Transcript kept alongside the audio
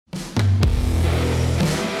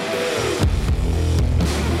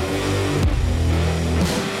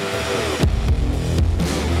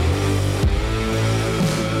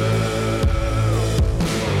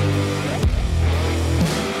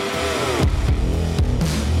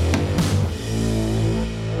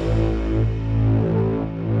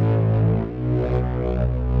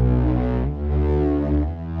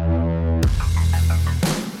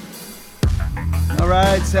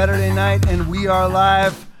Saturday night, and we are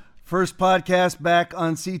live. First podcast back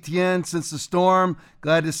on CTN since the storm.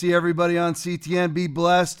 Glad to see everybody on CTN. Be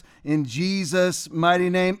blessed in Jesus' mighty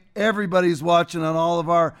name. Everybody's watching on all of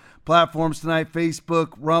our platforms tonight: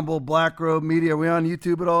 Facebook, Rumble, Black Robe Media. Are we on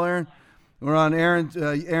YouTube at all, Aaron? We're on Aaron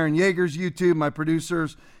Yeager's YouTube, my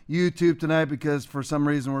producer's YouTube tonight, because for some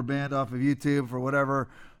reason we're banned off of YouTube for whatever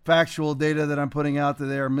factual data that I'm putting out that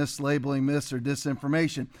they are mislabeling myths or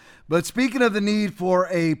disinformation. But speaking of the need for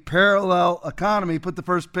a parallel economy, put the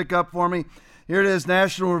first pick up for me. Here it is,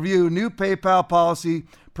 National Review. New PayPal policy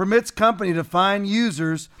permits company to fine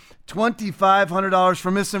users $2,500 for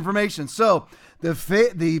misinformation. So the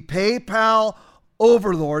PayPal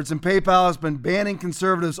overlords, and PayPal has been banning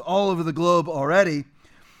conservatives all over the globe already,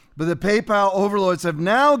 but the PayPal overlords have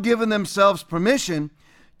now given themselves permission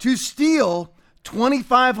to steal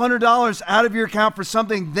 $2,500 out of your account for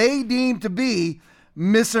something they deem to be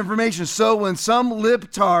misinformation. So when some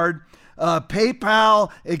libtard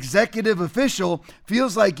PayPal executive official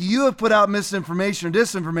feels like you have put out misinformation or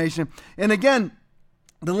disinformation, and again,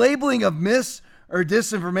 the labeling of mis or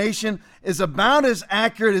disinformation is about as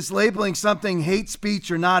accurate as labeling something hate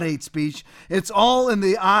speech or not hate speech. It's all in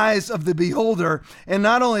the eyes of the beholder. And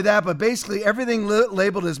not only that, but basically everything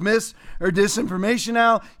labeled as mis or disinformation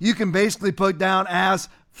now, you can basically put down as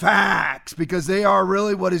facts, because they are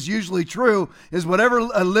really what is usually true is whatever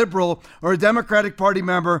a liberal or a Democratic Party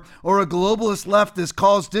member or a globalist leftist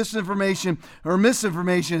calls disinformation or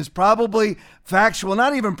misinformation is probably factual,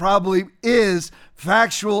 not even probably, is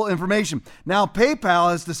factual information. Now,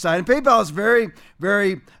 PayPal has decided, PayPal is very,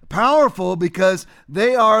 very powerful because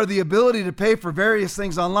they are the ability to pay for various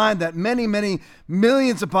things online that many, many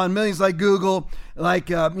millions upon millions, like Google, like,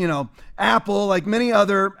 Apple, like many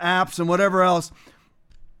other apps and whatever else,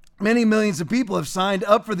 many millions of people have signed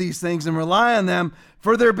up for these things and rely on them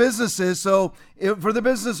for their businesses. So for the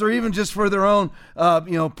business or even just for their own,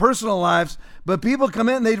 personal lives. But people come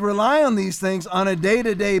in and they rely on these things on a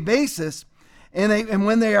day-to-day basis. And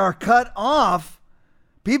when they are cut off,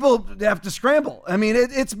 people have to scramble. I mean,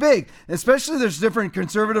 it's big, especially there's different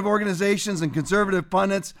conservative organizations and conservative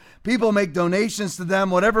pundits. People make donations to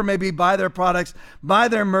them, whatever it may be, buy their products, buy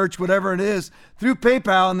their merch, whatever it is, through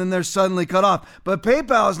PayPal, and then they're suddenly cut off. But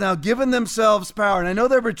PayPal has now given themselves power, and I know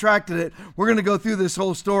they've retracted it. We're going to go through this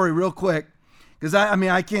whole story real quick, because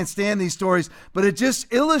I can't stand these stories, but it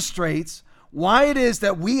just illustrates why it is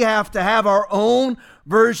that we have to have our own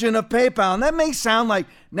version of PayPal. And that may sound like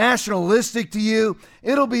nationalistic to you.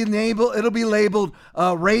 It'll be labeled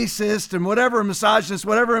racist and whatever, misogynist,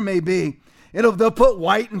 whatever it may be. They'll put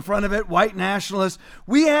white in front of it, white nationalist.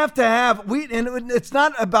 We have to have, and it's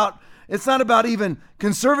not about even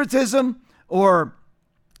conservatism or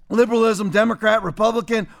liberalism, Democrat,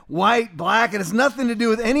 Republican, white, black. It has nothing to do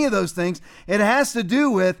with any of those things. It has to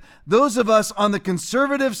do with those of us on the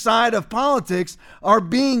conservative side of politics are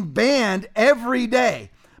being banned every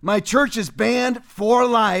day. My church is banned for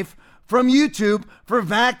life from YouTube for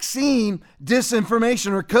vaccine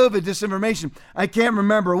disinformation or COVID disinformation. I can't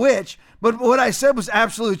remember which, but what I said was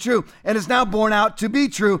absolutely true and is now borne out to be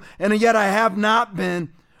true. And yet I have not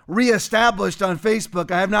been reestablished on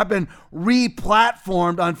Facebook. I have not been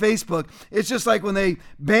re-platformed on Facebook. It's just like when they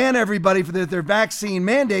ban everybody for their vaccine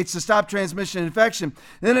mandates to stop transmission and infection.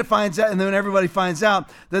 Then then everybody finds out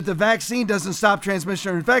that the vaccine doesn't stop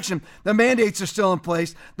transmission or infection. The mandates are still in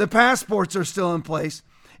place. The passports are still in place.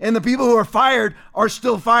 And the people who are fired are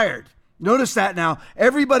still fired. Notice that now.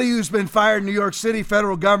 Everybody who's been fired in New York City,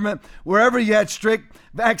 federal government, wherever you had strict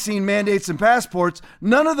vaccine mandates and passports,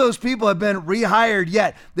 none of those people have been rehired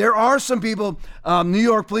yet. There are some people, New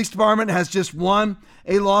York Police Department has just won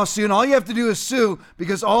a lawsuit. And all you have to do is sue,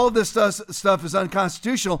 because all of this stuff is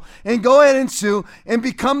unconstitutional, and go ahead and sue and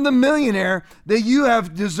become the millionaire that you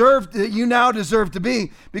have deserved, that you now deserve to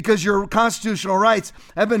be, because your constitutional rights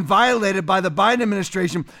have been violated by the Biden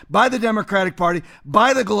administration, by the Democratic Party,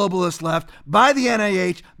 by the globalist left, by the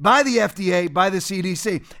NIH, by the FDA, by the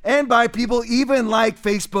CDC, and by people even like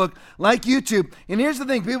Facebook, like YouTube. And here's the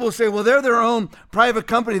thing, people say, well, they're their own private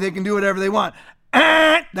company, they can do whatever they want.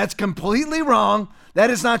 That's completely wrong. That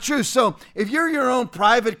is not true. So if you're your own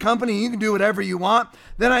private company, you can do whatever you want,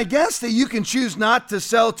 then I guess that you can choose not to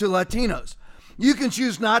sell to Latinos. You can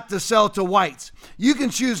choose not to sell to whites. You can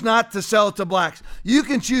choose not to sell to blacks. You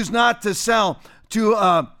can choose not to sell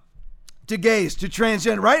to gays, to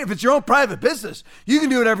transgender, right? If it's your own private business, you can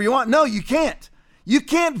do whatever you want. No, you can't. You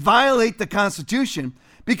can't violate the Constitution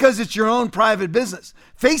because it's your own private business.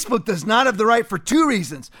 Facebook does not have the right for two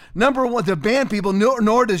reasons. Number one, to ban people,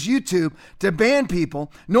 nor does YouTube to ban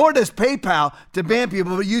people, nor does PayPal to ban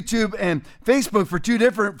people, but YouTube and Facebook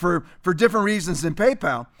for different reasons than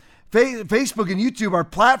PayPal. Facebook and YouTube are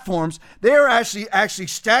platforms. They are actually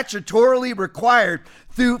statutorily required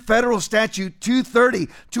through federal statute 230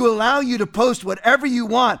 to allow you to post whatever you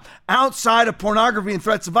want outside of pornography and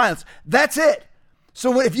threats of violence. That's it.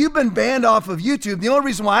 So if you've been banned off of YouTube, the only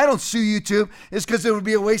reason why I don't sue YouTube is because it would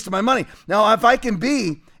be a waste of my money. Now, if I can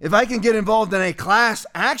get involved in a class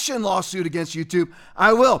action lawsuit against YouTube,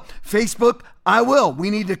 I will. Facebook, I will. We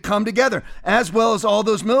need to come together, as well as all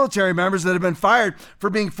those military members that have been fired for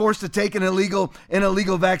being forced to take an illegal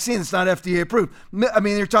vaccine that's not FDA approved. I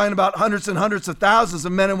mean, you're talking about hundreds and hundreds of thousands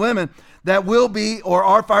of men and women that will be or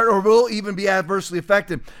are fired or will even be adversely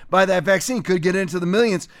affected by that vaccine. Could get into the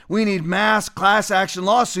millions. We need mass class action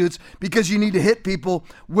lawsuits because you need to hit people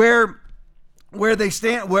where they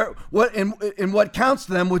stand, what counts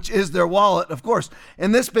to them, which is their wallet, of course.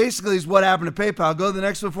 And this basically is what happened to PayPal. Go to the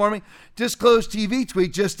next one for me. Disclosed TV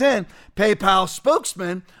tweet just in. PayPal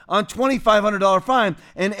spokesman on $2,500 fine.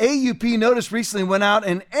 An AUP notice recently went out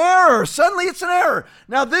an error. Suddenly it's an error.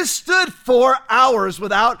 Now this stood for hours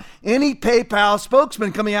without any PayPal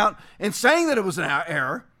spokesman coming out and saying that it was an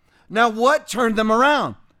error. Now what turned them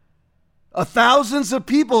around? Thousands of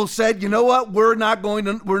people said, you know what, we're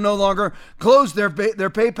no longer close their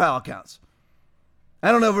PayPal accounts.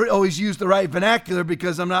 I don't ever always use the right vernacular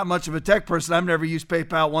because I'm not much of a tech person. I've never used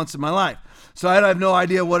PayPal once in my life. So I have no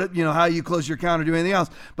idea how you close your account or do anything else.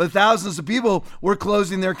 But thousands of people were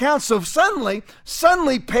closing their accounts. So suddenly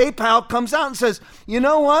PayPal comes out and says, you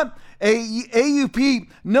know what? AUP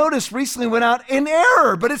notice recently went out in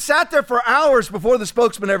error, but it sat there for hours before the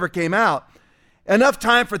spokesman ever came out. Enough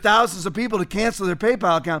time for thousands of people to cancel their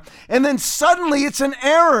PayPal account. And then suddenly it's an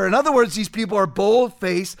error. In other words, these people are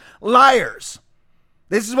bold-faced liars.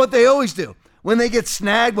 This is what they always do. When they get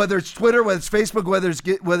snagged, whether it's Twitter, whether it's Facebook, whether it's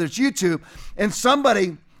YouTube, and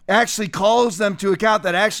somebody actually calls them to account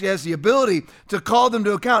that actually has the ability to call them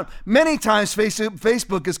to account. Many times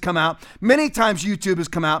Facebook has come out. Many times YouTube has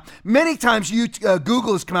come out. Many times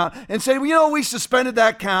Google has come out and said, we suspended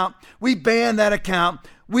that account. We banned that account.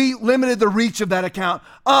 We limited the reach of that account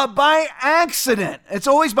by accident. It's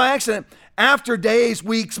always by accident after days,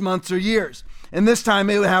 weeks, months, or years. And this time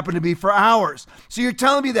it would happen to be for hours. So you're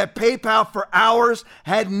telling me that PayPal for hours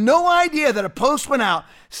had no idea that a post went out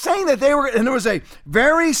saying that and there was a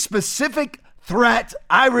very specific threat,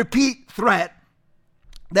 I repeat, threat,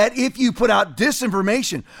 that if you put out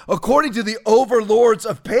disinformation, according to the overlords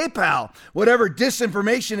of PayPal, whatever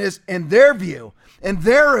disinformation is in their view, in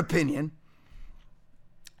their opinion,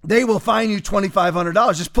 they will fine you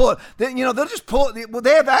 $2,500. Just pull it. They'll just pull it. Well,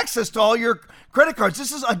 they have access to all your credit cards.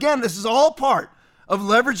 This is all part of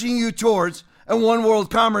leveraging you towards a one world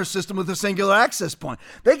commerce system with a singular access point.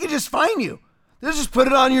 They can just fine you. They'll just put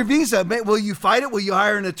it on your Visa. Will you fight it? Will you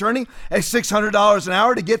hire an attorney at $600 an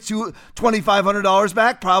hour to get to $2,500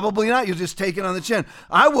 back? Probably not. You'll just take it on the chin.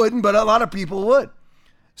 I wouldn't, but a lot of people would.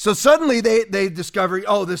 So suddenly they discover,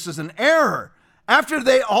 this is an error. After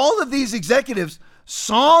all of these executives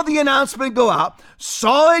saw the announcement go out,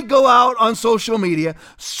 saw it go out on social media,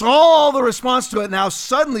 saw all the response to it. Now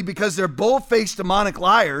suddenly, because they're bold-faced demonic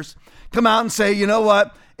liars, come out and say, you know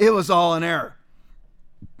what? It was all an error.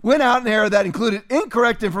 Went out an error that included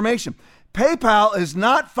incorrect information. PayPal is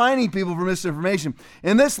not fining people for misinformation,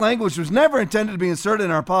 and this language was never intended to be inserted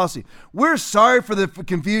in our policy. We're sorry for the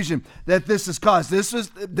confusion that this has caused. This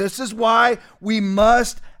is why we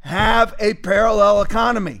must have a parallel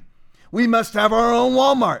economy. We must have our own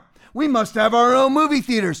Walmart. We must have our own movie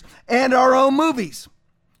theaters and our own movies,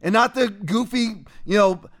 and not the goofy,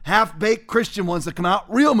 half-baked Christian ones that come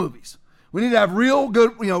out. Real movies. We need to have real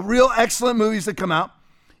good, real excellent movies that come out,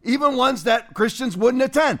 even ones that Christians wouldn't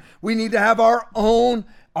attend. We need to have our own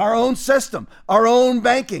system, our own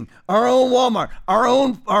banking, our own Walmart, our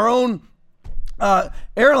own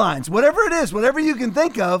airlines, whatever it is, whatever you can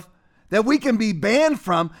think of that we can be banned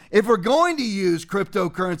from. If we're going to use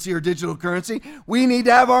cryptocurrency or digital currency, we need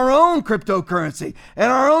to have our own cryptocurrency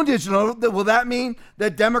and our own digital. Will that mean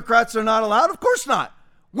that Democrats are not allowed? Of course not.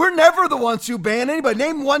 We're never the ones who ban anybody.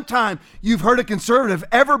 Name one time you've heard a conservative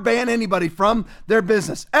ever ban anybody from their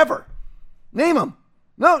business, ever. Name them.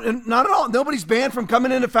 No, not at all. Nobody's banned from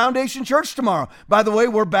coming into Foundation Church tomorrow. By the way,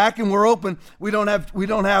 we're back and we're open. We don't have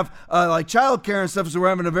like childcare and stuff, so we're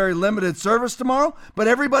having a very limited service tomorrow. But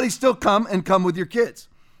everybody still come with your kids.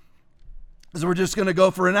 So we're just going to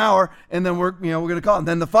go for an hour, and then we're going to call. And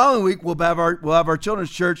then the following week we'll have our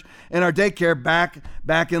children's church and our daycare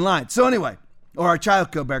back in line. So anyway, or our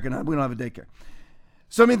child care back in. We don't have a daycare.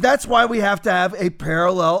 So, I mean, that's why we have to have a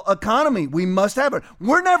parallel economy. We must have it.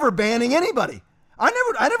 We're never banning anybody. I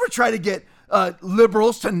never try to get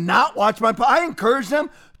liberals to not watch my podcast. I encourage them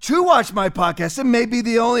to watch my podcast. It may be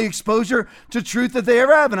the only exposure to truth that they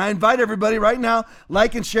ever have. And I invite everybody right now,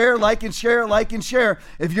 like and share, like and share, like and share.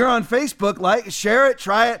 If you're on Facebook, like, share it,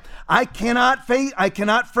 try it. I cannot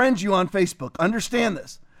friend you on Facebook. Understand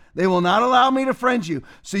this. They will not allow me to friend you.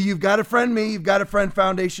 So you've got to friend me. You've got to friend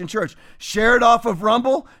Foundation Church. Share it off of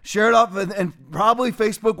Rumble. Share it off, and probably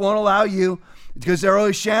Facebook won't allow you because they're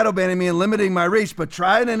always shadow banning me and limiting my reach. But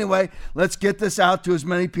try it anyway. Let's get this out to as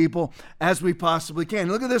many people as we possibly can.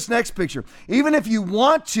 Look at this next picture. Even if you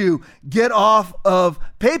want to get off of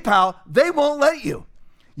PayPal, they won't let you.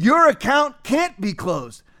 Your account can't be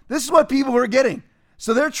closed. This is what people are getting.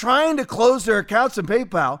 So they're trying to close their accounts in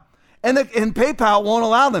PayPal. And PayPal won't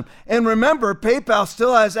allow them. And remember, PayPal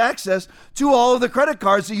still has access to all of the credit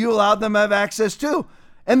cards that you allowed them to have access to.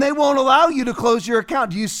 And they won't allow you to close your account.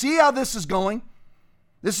 Do you see how this is going?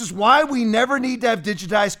 This is why we never need to have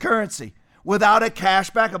digitized currency without a cash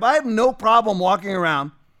backup. I have no problem walking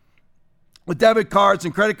around with debit cards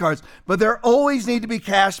and credit cards, but there always need to be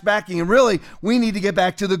cash backing. And really, we need to get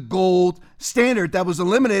back to the gold standard that was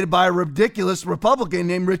eliminated by a ridiculous Republican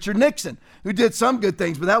named Richard Nixon, who did some good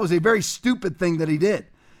things, but that was a very stupid thing that he did,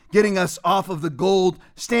 getting us off of the gold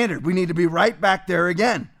standard. We need to be right back there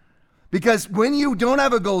again. Because when you don't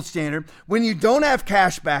have a gold standard, when you don't have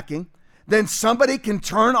cash backing, then somebody can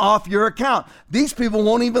turn off your account. These people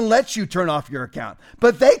won't even let you turn off your account,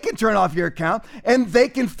 but they can turn off your account and they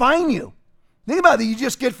can fine you. Think about it. You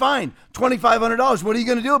just get fined $2,500. What are you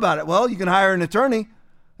going to do about it? Well, you can hire an attorney.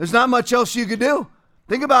 There's not much else you could do.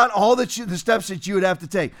 Think about all the steps that you would have to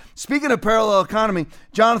take. Speaking of parallel economy,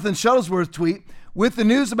 Jonathan Shuttlesworth tweet, with the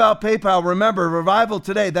news about PayPal, remember, Revival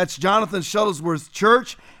Today, that's Jonathan Shuttlesworth's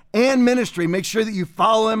church and ministry. Make sure that you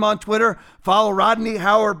follow him on Twitter. Follow Rodney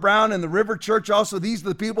Howard-Browne and the River Church. Also, these are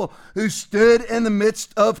the people who stood in the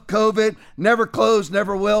midst of COVID, never closed,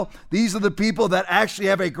 never will. These are the people that actually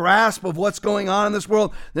have a grasp of what's going on in this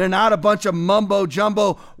world. They're not a bunch of mumbo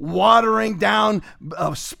jumbo watering down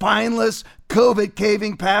spineless COVID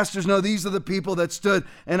caving pastors. No, these are the people that stood,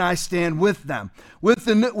 and I stand with them. With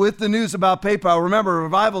the news about PayPal, remember,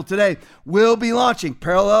 Revival Today will be launching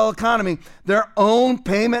Parallel Economy, their own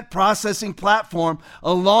payment processing platform,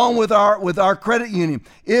 along with our credit union.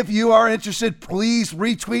 If you are interested, please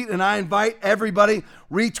retweet, and I invite everybody,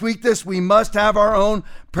 retweet this. We must have our own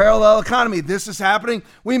parallel economy. This is happening.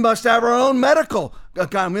 We must have our own medical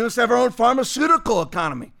economy. We must have our own pharmaceutical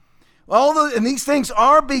economy. And these things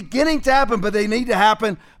are beginning to happen, but they need to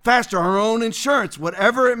happen faster. Our own insurance,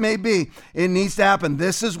 whatever it may be, it needs to happen.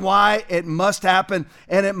 This is why it must happen,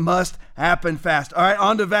 and it must happen fast. All right,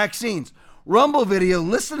 on to vaccines. Rumble video.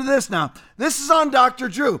 Listen to this now. This is on Dr.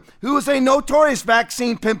 Drew, who was a notorious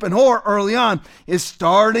vaccine pimp and whore early on, is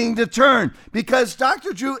starting to turn because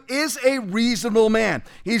Dr. Drew is a reasonable man.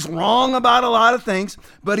 He's wrong about a lot of things,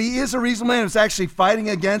 but he is a reasonable man who's actually fighting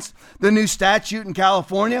against the new statute in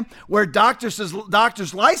California where doctors'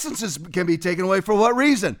 licenses can be taken away for what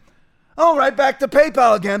reason? Oh, right back to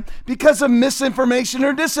PayPal again, because of misinformation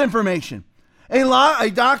or disinformation. A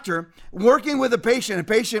doctor working with a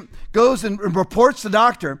patient goes and reports to the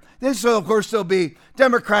doctor. Then, so of course, there'll be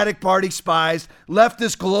Democratic Party spies,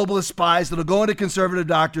 leftist globalist spies that'll go into conservative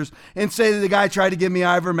doctors and say that the guy tried to give me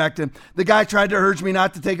ivermectin. The guy tried to urge me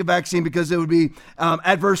not to take a vaccine because it would be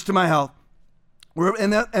adverse to my health.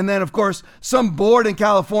 And then, of course, some board in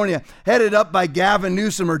California headed up by Gavin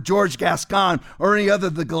Newsom or George Gascon or any other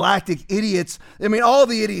of the galactic idiots. I mean, all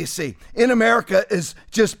the idiocy in America is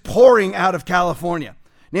just pouring out of California.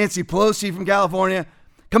 Nancy Pelosi from California,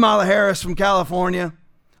 Kamala Harris from California,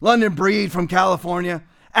 London Breed from California,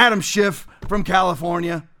 Adam Schiff from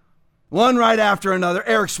California, one right after another,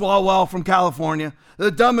 Eric Swalwell from California.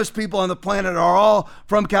 The dumbest people on the planet are all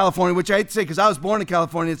from California, which I hate to say because I was born in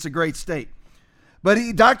California. It's a great state. But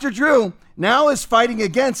Dr. Drew now is fighting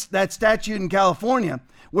against that statute in California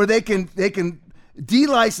where they can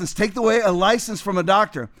de-license, take away a license from a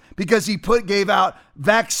doctor because he gave out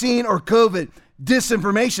vaccine or COVID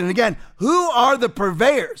disinformation. And again, who are the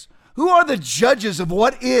purveyors? Who are the judges of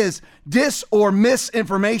what is dis or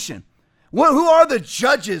misinformation? Who are the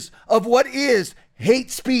judges of what is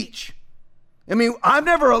hate speech? I mean, I'm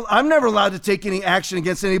never allowed to take any action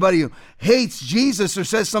against anybody who hates Jesus or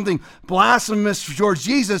says something blasphemous towards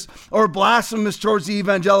Jesus or blasphemous towards the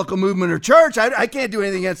evangelical movement or church. I can't do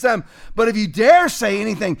anything against them. But if you dare say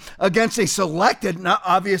anything against a selected, not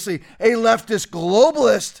obviously a leftist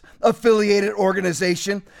globalist affiliated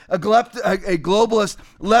organization, a globalist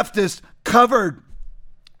leftist covered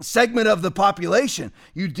segment of the population.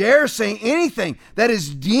 You dare say anything that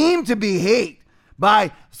is deemed to be hate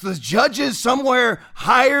by the judges somewhere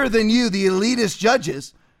higher than you, the elitist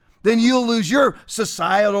judges, then you'll lose your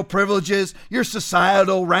societal privileges, your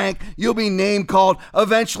societal rank. You'll be name called.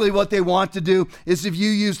 Eventually, what they want to do is, if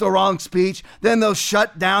you use the wrong speech, then they'll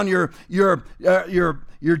shut down your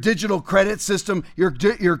digital credit system, your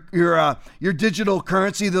digital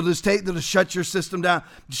currency. They'll just shut your system down,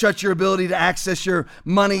 shut your ability to access your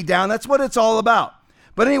money down. That's what it's all about.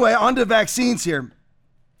 But anyway, on to vaccines here.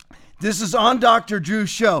 This is on Dr. Drew's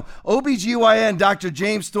show. OBGYN Dr.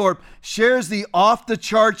 James Thorpe shares the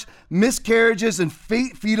off-the-charts miscarriages and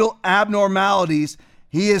fetal abnormalities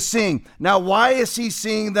he is seeing. Now, why is he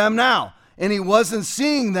seeing them now? And he wasn't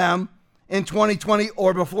seeing them in 2020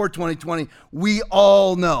 or before 2020. We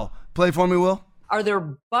all know. Play for me, Will. Are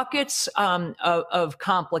there buckets of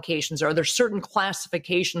complications? Are there certain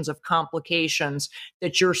classifications of complications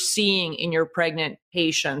that you're seeing in your pregnant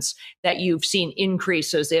patients that you've seen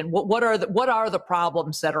increases in? What are the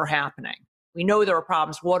problems that are happening? We know there are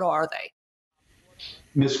problems. What are they?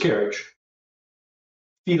 Miscarriage,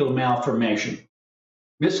 fetal malformation.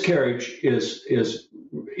 Miscarriage is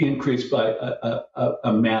increased by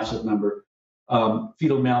a massive number.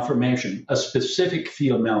 Fetal malformation, a specific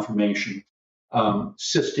fetal malformation.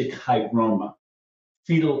 Cystic hygroma,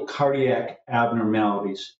 fetal cardiac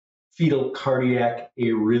abnormalities, fetal cardiac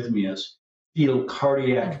arrhythmias, fetal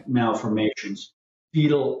cardiac malformations,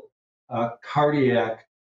 fetal cardiac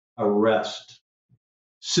arrest,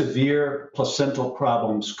 severe placental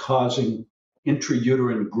problems causing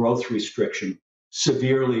intrauterine growth restriction,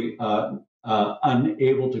 severely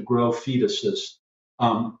unable to grow fetuses,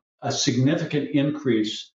 a significant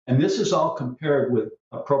increase. And this is all compared with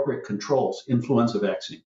appropriate controls, influenza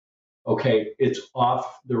vaccine. Okay, it's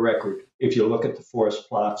off the record. If you look at the forest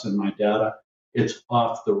plots in my data, it's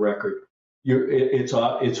off the record. It's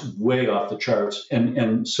way off the charts.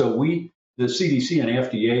 And so the CDC and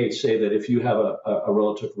FDA say that if you have a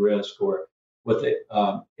relative risk or with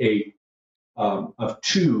of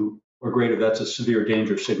 2 or greater, that's a severe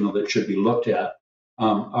danger signal that should be looked at.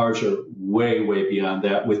 Ours are way, way beyond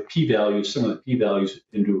that with p-values. Some of the p-values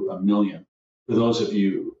into 1 million. For those of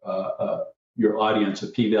you, your audience, a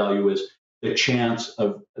p-value is the chance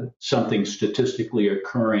of something statistically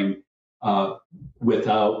occurring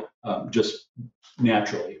without just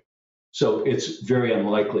naturally. So it's very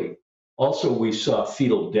unlikely. Also, we saw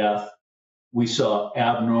fetal death. We saw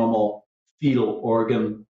abnormal fetal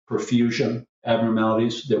organ perfusion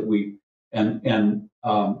abnormalities and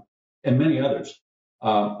many others.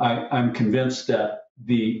 I'm convinced that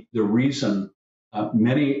the reason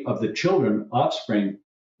many of the children, offspring,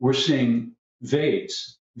 we're seeing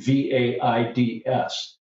VAIDS,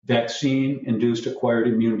 VAIDS, vaccine-induced acquired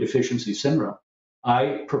immune deficiency syndrome.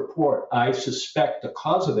 I suspect the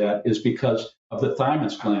cause of that is because of the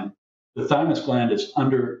thymus gland. The thymus gland is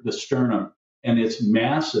under the sternum, and it's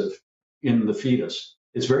massive in the fetus.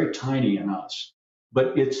 It's very tiny in us.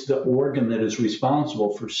 But it's the organ that is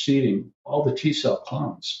responsible for seeding all the T-cell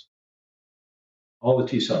clones.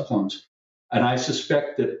 And I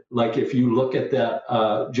suspect that, like, if you look at that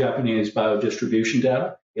Japanese biodistribution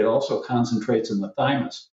data, it also concentrates in the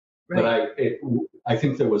thymus. Right. But I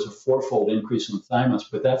think there was a 4-fold increase in the thymus,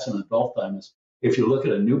 but that's an adult thymus. If you look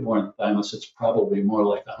at a newborn thymus, it's probably more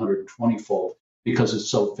like 120-fold because it's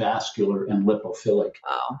so vascular and lipophilic.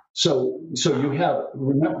 Wow. So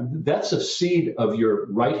remember, that's a seed of your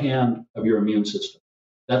right hand of your immune system.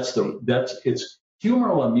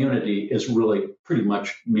 Humoral immunity is really pretty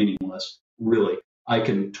much meaningless, really. I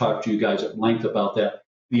can talk to you guys at length about that.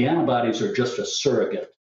 The antibodies are just a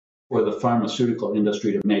surrogate for the pharmaceutical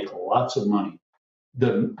industry to make lots of money.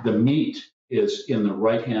 The meat is in the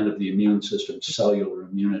right hand of the immune system, cellular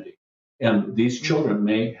immunity. And these children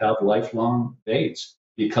may have lifelong VAIDS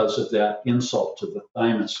because of that insult to the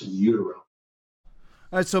thymus and utero.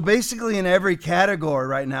 All right, so basically in every category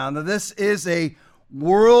right now, this is a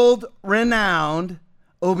world-renowned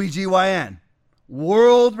OBGYN,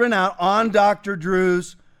 world-renowned on Dr.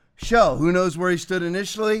 Drew's show. Who knows where he stood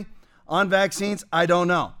initially on vaccines? I don't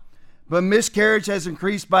know. But miscarriage has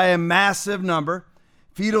increased by a massive number.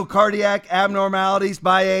 Fetal cardiac abnormalities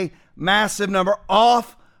by a massive number,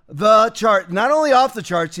 off the chart. Not only off the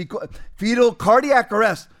charts, fetal cardiac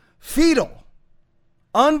arrest. Fetal.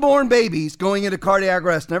 Unborn babies going into cardiac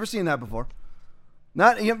arrest. Never seen that before.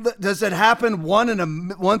 Does it happen one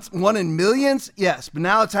in millions? Yes, but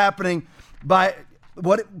now it's happening by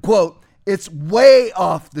it's way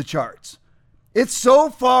off the charts. It's so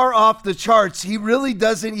far off the charts, he really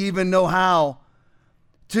doesn't even know how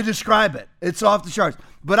to describe it. It's off the charts.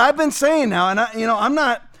 But I've been saying now, and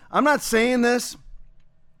I'm not saying this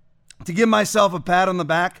to give myself a pat on the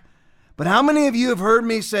back, but how many of you have heard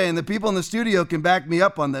me say, and the people in the studio can back me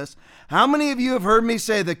up on this, how many of you have heard me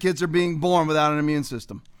say that kids are being born without an immune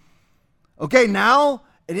system? Okay, now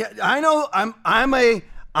I know I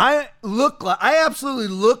absolutely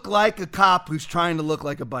look like a cop who's trying to look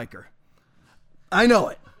like a biker. I know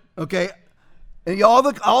it. Okay. And all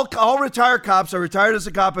retired cops, I retired as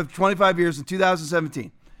a cop of 25 years in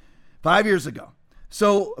 2017, 5 years ago.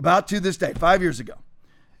 So about to this day, 5 years ago.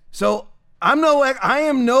 So I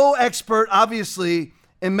am no expert, obviously,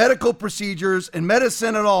 in medical procedures and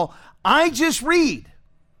medicine at all. I just read.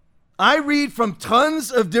 I read from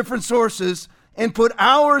tons of different sources and put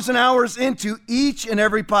hours and hours into each and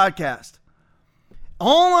every podcast.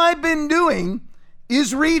 All I've been doing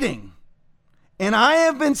is reading. And I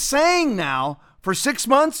have been saying now for 6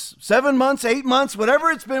 months, 7 months, 8 months, whatever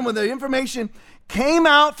it's been when the information came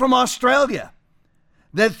out from Australia,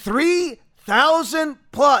 that 3,000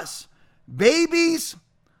 plus babies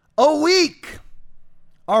a week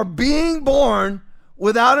are being born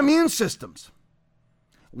without immune systems.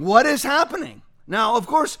 What is happening? Now, of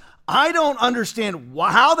course, I don't understand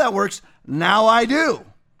how that works. Now I do.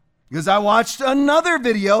 Because I watched another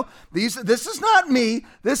video. This is not me.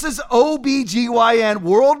 This is OBGYN,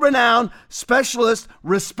 world-renowned specialist,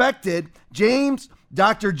 respected,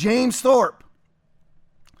 Dr. James Thorpe.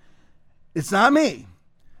 It's not me.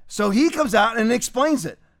 So he comes out and explains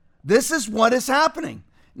it. This is what is happening.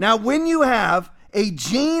 Now, when you have a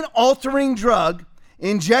gene-altering drug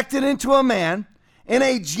injected into a man and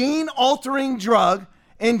a gene-altering drug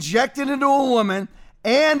injected into a woman,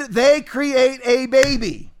 and they create a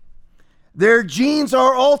baby, their genes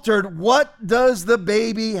are altered. What does the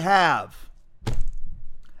baby have?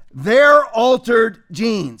 Their altered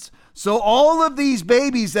genes. So all of these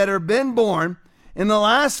babies that have been born in the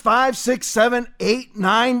last 5, 6, 7, 8,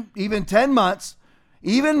 9, even 10 months,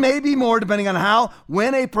 even maybe more, depending on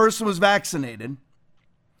when a person was vaccinated,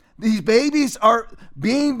 these babies are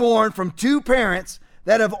being born from two parents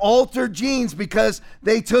that have altered genes because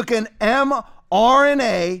they took an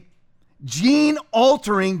mRNA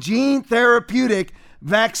gene-altering, gene therapeutic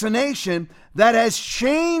vaccination that has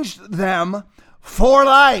changed them for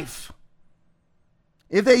life.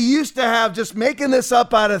 If they used to have, just making this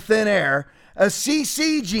up out of thin air, a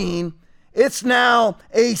CC gene, it's now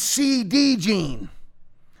a CD gene.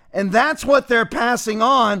 And that's what they're passing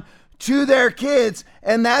on to their kids.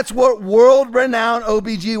 And that's what world-renowned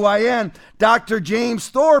OBGYN Dr. James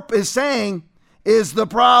Thorpe is saying is the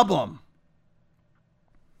problem.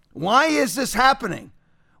 Why is this happening?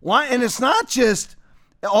 Why? And it's not just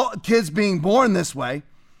all kids being born this way.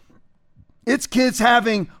 It's kids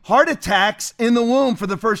having heart attacks in the womb for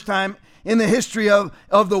the first time in the history of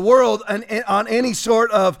the world on any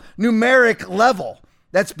sort of numeric level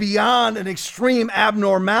that's beyond an extreme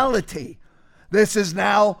abnormality. This is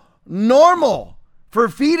now normal for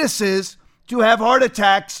fetuses to have heart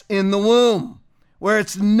attacks in the womb, where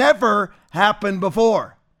it's never happened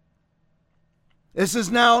before. This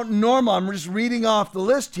is now normal. I'm just reading off the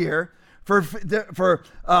list here for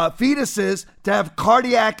fetuses to have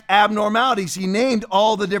cardiac abnormalities. He named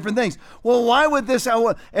all the different things. Well, why would this?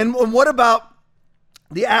 And what about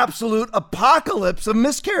the absolute apocalypse of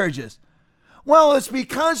miscarriages? Well, it's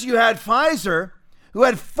because you had Pfizer, who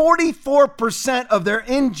had 44% of their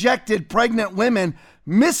injected pregnant women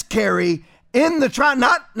miscarry in the trial,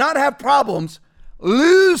 not have problems,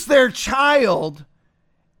 lose their child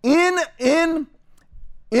in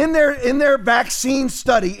their vaccine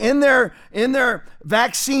study, in their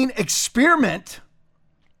vaccine experiment.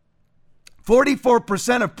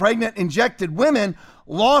 44% of pregnant injected women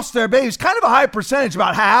lost their babies. Kind of a high percentage,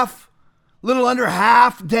 about half, a little under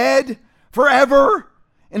half dead forever.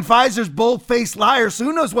 And Pfizer's bold-faced liars, so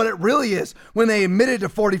who knows what it really is when they admitted to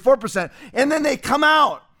 44%. And then they come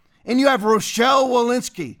out, and you have Rochelle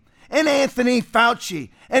Walensky and Anthony Fauci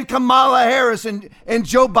and Kamala Harris and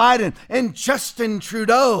Joe Biden and Justin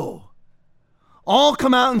Trudeau all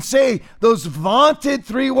come out and say those vaunted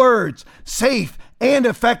 3 words, safe and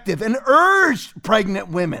effective, and urged pregnant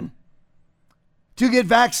women to get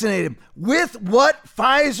vaccinated with what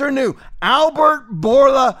Pfizer knew. Albert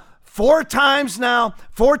Bourla, 4 times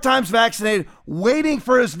vaccinated, waiting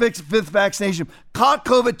for his 5th vaccination, caught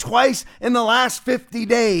COVID twice in the last 50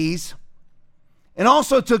 days, and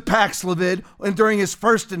also took Paxlovid during his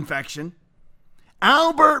first infection.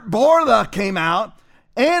 Albert Bourla came out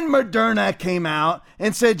and Moderna came out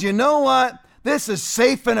and said, you know what? This is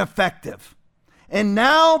safe and effective. And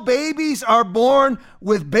now babies are born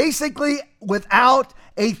with basically without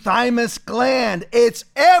a thymus gland. It's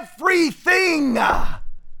everything.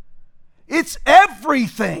 It's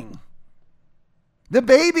everything. The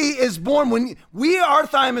baby is born when our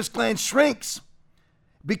thymus gland shrinks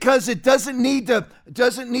because it doesn't need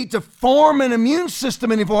to form an immune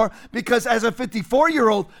system anymore, because as a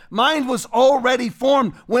 54-year-old, mine was already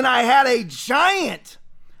formed when I had a giant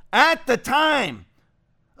at the time.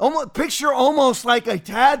 Picture almost like a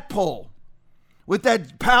tadpole with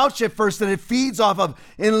that pouch at first that it feeds off of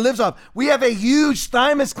and lives off. We have a huge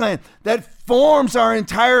thymus gland that forms our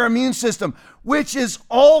entire immune system, which is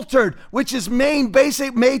altered, which is made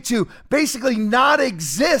to basically not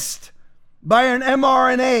exist by an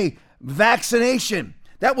mRNA vaccination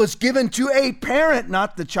that was given to a parent,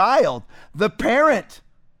 not the child, the parent.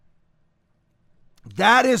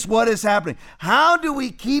 That is what is happening. How do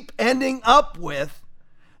we keep ending up with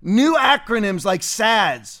new acronyms like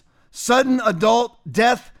SADS, Sudden Adult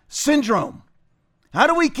Death Syndrome? How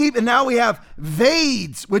do we keep, and now we have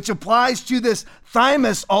VAIDS, which applies to this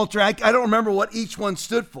thymus alter. I don't remember what each one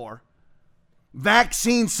stood for.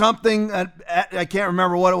 Vaccine something, I can't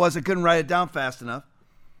remember what it was. I couldn't write it down fast enough.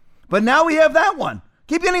 But now we have that one.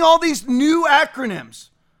 Keep getting all these new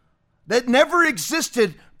acronyms that never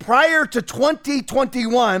existed prior to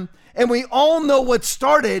 2021, and we all know what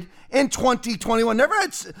started in 2021. Never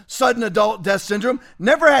had sudden adult death syndrome.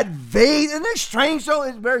 Never had VAIDS. Isn't it strange, though?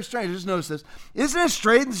 It's very strange. I just noticed this. Isn't it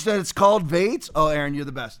strange that it's called VAIDS? Oh, Aaron, you're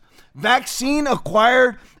the best.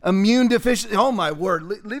 Vaccine-acquired immune deficiency. Oh, my word.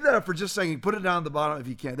 Leave that up for just a second. Put it down at the bottom if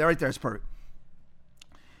you can. There, right there. It's perfect.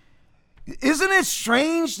 Isn't it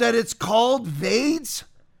strange that it's called VAIDS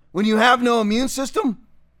when you have no immune system?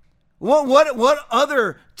 What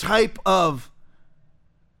other type of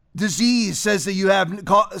disease says that you have,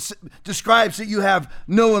 describes that you have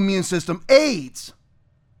no immune system? AIDS.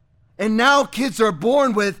 And now kids are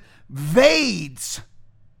born with VAIDS.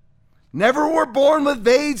 Never were born with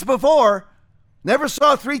VAIDS before. Never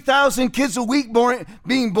saw 3,000 kids a week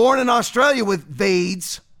being born in Australia with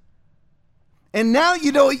VAIDS. And now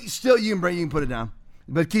you can put it down.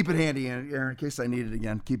 But keep it handy, Aaron, in case I need it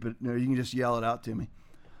again. Keep it, you can just yell it out to me.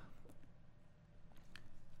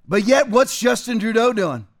 But yet, what's Justin Trudeau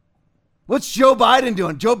doing? What's Joe Biden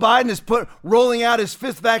doing? Joe Biden is rolling out his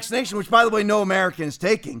 5th vaccination, which, by the way, no American is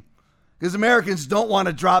taking, because Americans don't want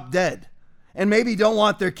to drop dead and maybe don't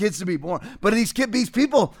want their kids to be born. But these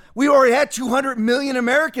people, we already had 200 million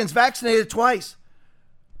Americans vaccinated twice.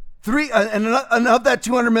 And of that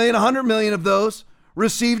 200 million, 100 million of those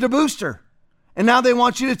received a booster. And now they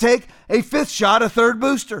want you to take a 5th shot, a 3rd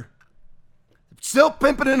booster. Still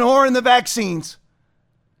pimping and whoring the vaccines.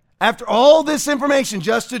 After all this information,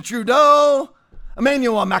 Justin Trudeau,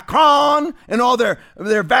 Emmanuel Macron, and all their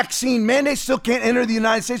vaccine mandates still can't enter the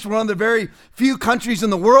United States. We're one of the very few countries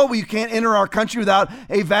in the world where you can't enter our country without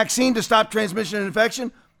a vaccine to stop transmission and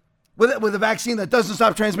infection. With a vaccine that doesn't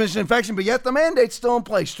stop transmission and infection, but yet the mandate's still in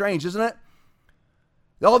place. Strange, isn't it?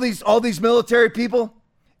 All these military people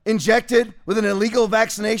injected with an illegal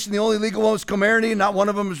vaccination. The only legal one was Comirnaty, and not one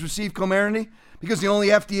of them has received Comirnaty, because the only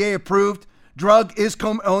FDA-approved drug is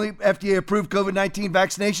only FDA-approved COVID-19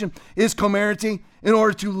 vaccination is Comirnaty. In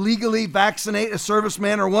order to legally vaccinate a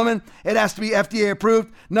serviceman or woman, it has to be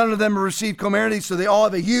FDA-approved. None of them have received Comirnaty, so they all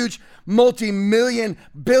have a huge multi-million,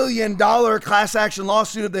 billion-dollar class action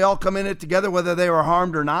lawsuit if they all come in it together, whether they were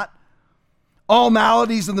harmed or not. All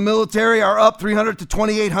maladies in the military are up 300 to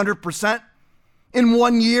 2,800% in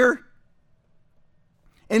 1 year.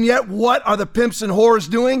 And yet, what are the pimps and whores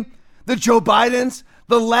doing? The Joe Bidens,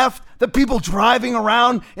 the left, the people driving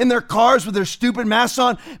around in their cars with their stupid masks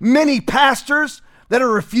on, many pastors that are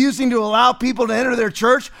refusing to allow people to enter their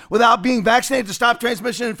church without being vaccinated to stop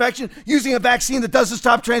transmission and infection, using a vaccine that doesn't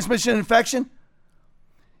stop transmission and infection.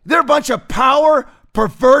 They're a bunch of power,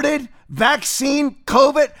 perverted, vaccine,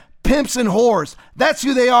 COVID, pimps and whores. That's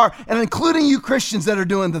who they are, and including you Christians that are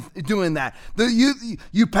doing that.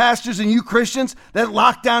 You pastors and you Christians that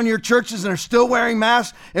lock down your churches and are still wearing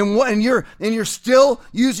masks, and you're still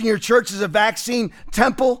using your church as a vaccine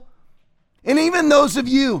temple. And even those of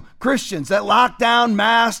you Christians that locked down,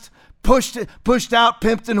 masked, pushed out,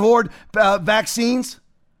 pimped and whored vaccines,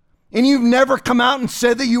 and you've never come out and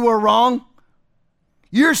said that you were wrong,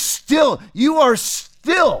 you're still in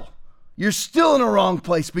a wrong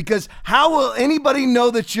place, because how will anybody know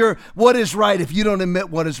that you're what is right if you don't admit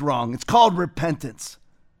what is wrong? It's called repentance.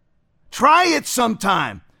 Try it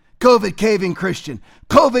sometime. COVID caving Christian,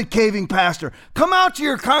 COVID caving pastor. Come out to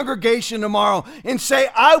your congregation tomorrow and say,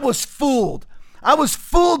 I was fooled. I was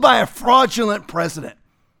fooled by a fraudulent president.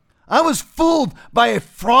 I was fooled by a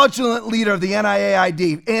fraudulent leader of the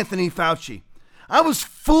NIAID, Anthony Fauci. I was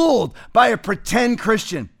fooled by a pretend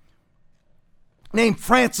Christian named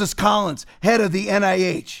Francis Collins, head of the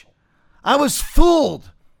NIH. I was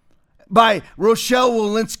fooled by Rochelle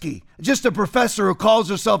Walensky, just a professor who calls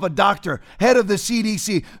herself a doctor, head of the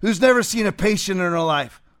CDC, who's never seen a patient in her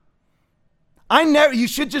life. You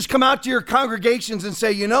should just come out to your congregations and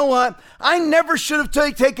say, you know what? I never should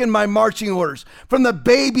have taken my marching orders from the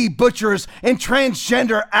baby butchers and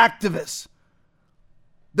transgender activists.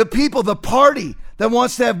 The people, the party that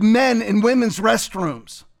wants to have men in women's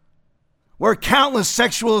restrooms, where countless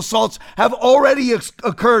sexual assaults have already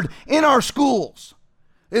occurred in our schools,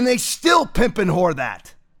 and they still pimp and whore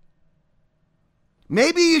that.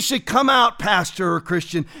 Maybe you should come out, pastor or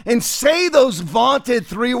Christian, and say those vaunted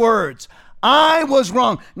 3 words. I was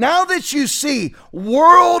wrong. Now that you see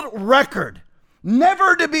world record,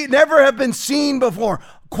 never have been seen before,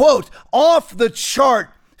 quote, off the chart,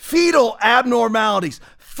 fetal abnormalities,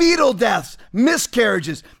 fetal deaths,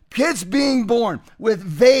 miscarriages, kids being born with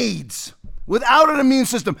VAIDS, without an immune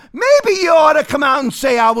system. Maybe you ought to come out and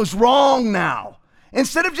say I was wrong now.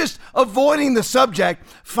 Instead of just avoiding the subject,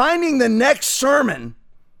 finding the next sermon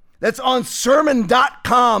that's on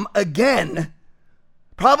sermon.com again.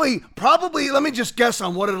 Probably, let me just guess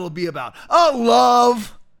on what it'll be about.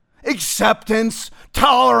 Love, acceptance,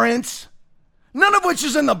 tolerance, none of which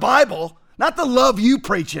is in the Bible. Not the love you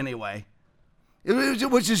preach anyway,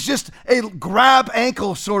 which is just a grab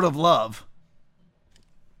ankle sort of love.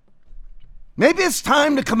 Maybe it's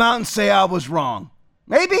time to come out and say I was wrong.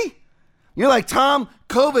 Maybe. You're like, Tom,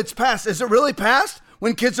 COVID's passed. Is it really passed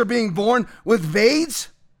when kids are being born with VAIDS?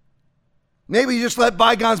 Maybe you just let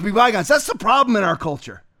bygones be bygones. That's the problem in our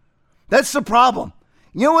culture. That's the problem.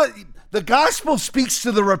 You know what? The gospel speaks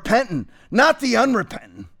to the repentant, not the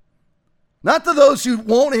unrepentant. Not to those who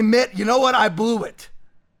won't admit, you know what, I blew it.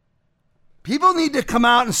 People need to come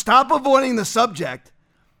out and stop avoiding the subject.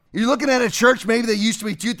 You're looking at a church, maybe they used to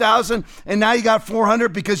be 2,000 and now you got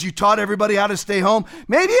 400 because you taught everybody how to stay home.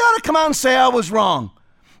 Maybe you ought to come out and say I was wrong.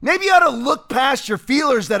 Maybe you ought to look past your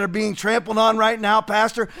feelers that are being trampled on right now,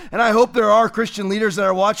 Pastor. And I hope there are Christian leaders that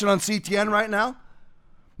are watching on CTN right now.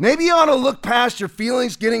 Maybe you ought to look past your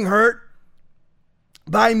feelings getting hurt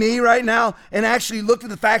by me right now and actually look at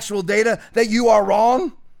the factual data that you are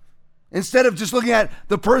wrong instead of just looking at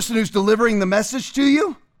the person who's delivering the message to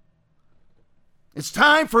you. It's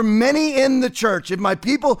time for many in the church. If my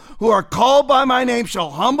people who are called by my name shall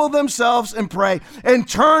humble themselves and pray and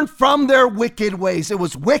turn from their wicked ways. It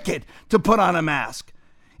was wicked to put on a mask.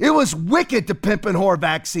 It was wicked to pimp and whore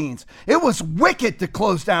vaccines. It was wicked to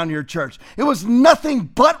close down your church. It was nothing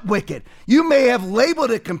but wicked. You may have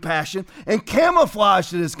labeled it compassion and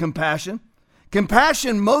camouflaged it as compassion.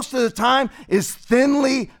 Compassion most of the time is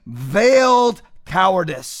thinly veiled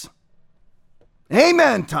cowardice.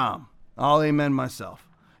 Amen, Tom. I'll amen myself.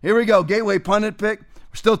 Here we go. Gateway Pundit Pick.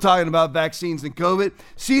 We're still talking about vaccines and COVID.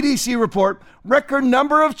 CDC report, record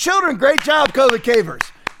number of children. Great job, COVID cavers.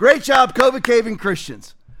 Great job, COVID caving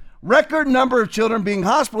Christians. Record number of children being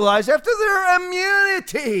hospitalized after their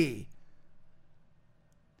immunity.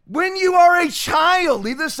 When you are a child,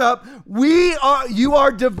 leave this up, you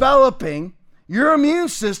are developing your immune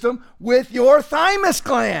system with your thymus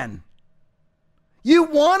gland. You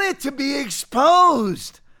want it to be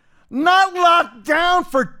exposed. Not locked down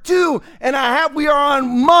for 2.5. We are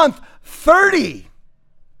on month 30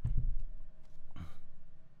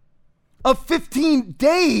 of 15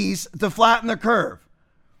 days to flatten the curve.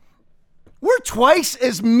 We're twice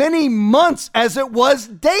as many months as it was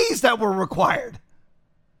days that were required.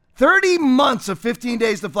 30 months of 15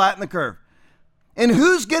 days to flatten the curve. And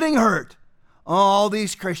who's getting hurt? All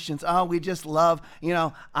these Christians. Oh, we just love,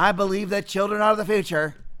 I believe that children are the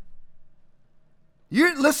future.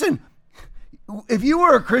 Listen, if you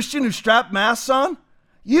were a Christian who strapped masks on,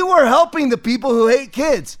 you were helping the people who hate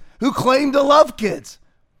kids, who claim to love kids,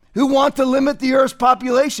 who want to limit the Earth's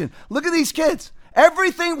population. Look at these kids.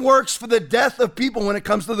 Everything works for the death of people when it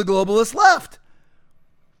comes to the globalist left.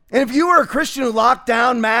 And if you were a Christian who locked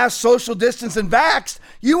down, masked, social distance, and vaxxed,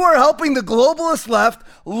 you were helping the globalist left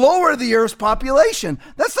lower the Earth's population.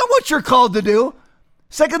 That's not what you're called to do.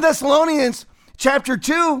 2 Thessalonians chapter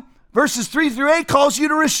 2, verses 3-8 calls you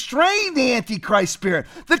to restrain the Antichrist spirit,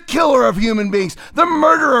 the killer of human beings, the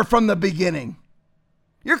murderer from the beginning.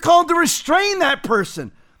 You're called to restrain that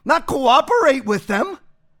person, not cooperate with them.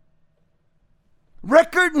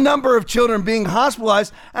 Record number of children being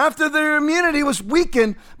hospitalized after their immunity was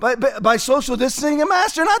weakened by social distancing and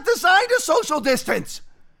masks. They're not designed to social distance.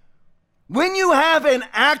 When you have an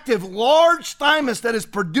active, large thymus that is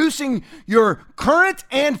producing your current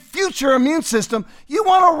and future immune system, you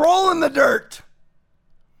want to roll in the dirt.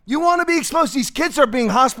 You want to be exposed. These kids are being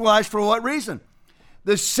hospitalized for what reason?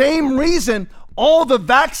 The same reason All the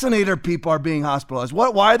vaccinator people are being hospitalized.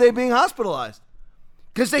 Why are they being hospitalized?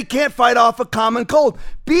 Because they can't fight off a common cold.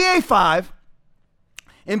 BA5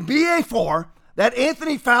 and BA4 that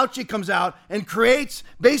Anthony Fauci comes out and creates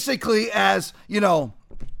basically as,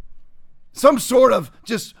 some sort of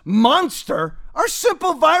just monster are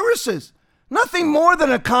simple viruses. Nothing more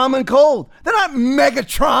than a common cold. They're not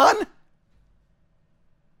Megatron.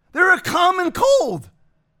 They're a common cold.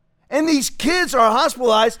 And these kids are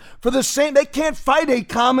hospitalized for the same, they can't fight a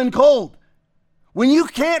common cold. When you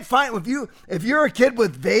can't fight, if you're a kid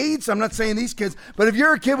with AIDS, I'm not saying these kids, but if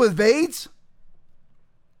you're a kid with AIDS,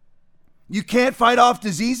 you can't fight off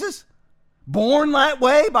diseases? Born that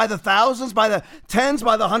way by the thousands, by the tens,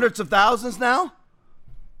 by the hundreds of thousands now?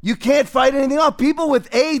 You can't fight anything off. People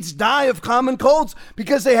with AIDS die of common colds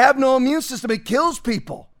because they have no immune system. It kills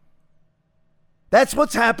people. That's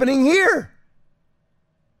what's happening here.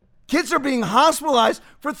 Kids are being hospitalized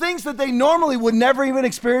for things that they normally would never even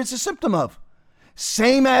experience a symptom of.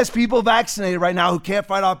 Same as people vaccinated right now who can't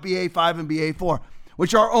fight off BA5 and BA4,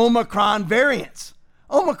 which are Omicron variants.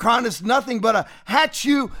 Omicron is nothing but a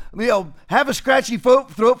have a scratchy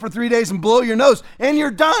throat for 3 days and blow your nose, and you're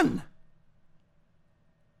done.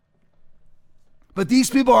 But these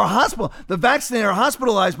people are the vaccinated are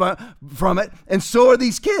hospitalized from it, and so are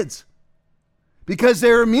these kids. Because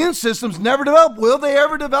their immune systems never develop. Will they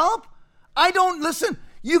ever develop? Listen,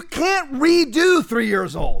 you can't redo 3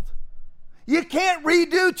 years old. You can't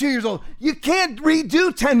redo 2 years old. You can't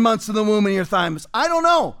redo 10 months in the womb in your thymus. I don't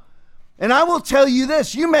know. And I will tell you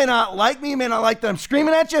this, you may not like me, you may not like that I'm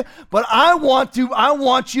screaming at you, but I want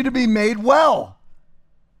you to be made well.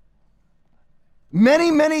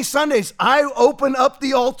 Many, many Sundays, I open up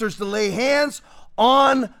the altars to lay hands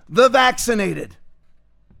on the vaccinated.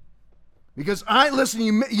 Because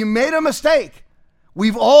you made a mistake.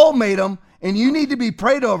 We've all made them, and you need to be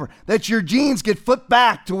prayed over that your genes get flipped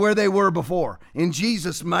back to where they were before. In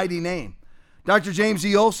Jesus' mighty name. Dr. James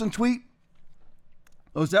E. Olson tweet.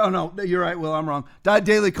 Oh, no, you're right, Will, I'm wrong.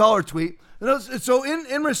 Daily Caller tweet. So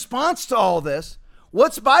in response to all this,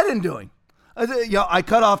 what's Biden doing? I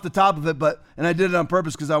cut off the top of it, and I did it on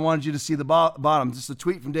purpose because I wanted you to see the bottom. Just a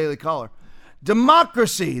tweet from Daily Caller.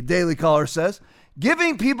 Democracy, Daily Caller says,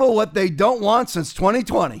 giving people what they don't want since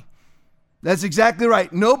 2020. That's exactly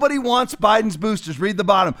right. Nobody wants Biden's boosters. Read the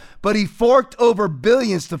bottom. But he forked over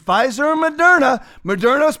billions to Pfizer and Moderna.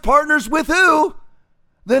 Moderna's partners with who?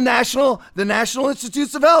 The National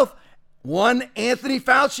Institutes of Health. One, Anthony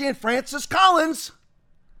Fauci and Francis Collins.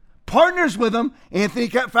 Partners with them, Anthony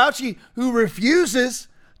Fauci, who refuses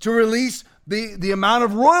to release the amount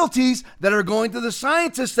of royalties that are going to the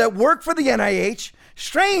scientists that work for the NIH.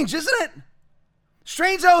 Strange, isn't it?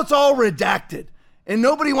 Strange how it's all redacted. And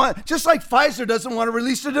nobody wants, just like Pfizer doesn't want to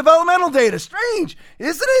release their developmental data. Strange,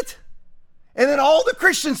 isn't it? And then all the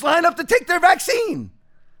Christians line up to take their vaccine.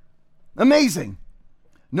 Amazing.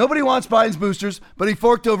 Nobody wants Biden's boosters, but he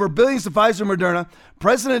forked over billions to Pfizer and Moderna.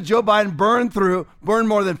 President Joe Biden burned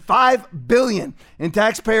more than $5 billion in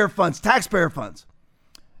taxpayer funds to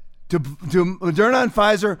Moderna and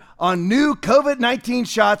Pfizer on new COVID-19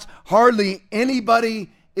 shots hardly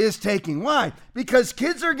anybody is taking. Why? Because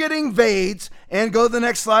kids are getting VAIDS, and go to the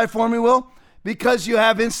next slide for me, Will. Because you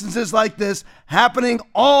have instances like this happening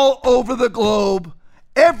all over the globe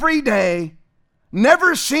every day,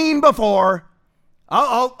 never seen before.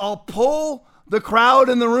 I'll pull the crowd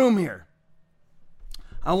in the room here.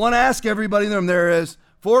 I want to ask everybody in the room. There is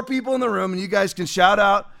 4 people in the room, and you guys can shout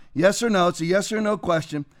out yes or no. It's a yes or no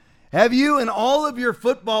question. Have you, in all of your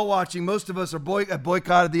football watching, most of us are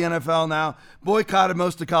boycotted the NFL now, boycotted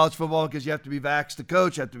most of college football because you have to be vaxxed to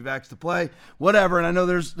coach, you have to be vaxxed to play, whatever. And I know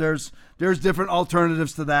there's different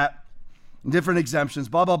alternatives to that, different exemptions,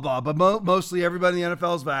 blah, blah, blah. But mostly everybody in the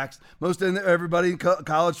NFL is vaxxed. Everybody in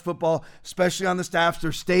college football, especially on the staffs,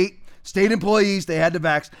 they're state employees, they had to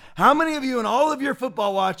vax. How many of you in all of your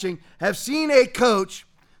football watching have seen a coach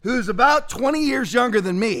who's about 20 years younger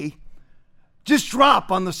than me just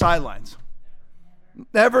drop on the sidelines?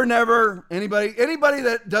 Never. Anybody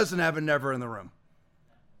that doesn't have a never in the room?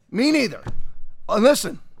 Me neither.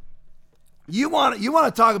 Listen, you want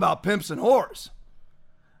to talk about pimps and whores.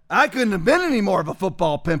 I couldn't have been any more of a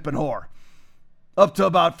football pimp and whore up to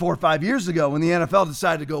about 4 or 5 years ago when the NFL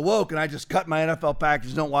decided to go woke, and I just cut my NFL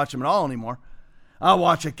package, don't watch them at all anymore. I'll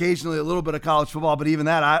watch occasionally a little bit of college football, but even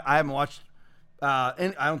that I haven't watched.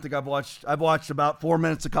 And I don't think I've watched about 4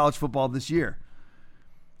 minutes of college football this year.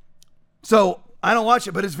 So I don't watch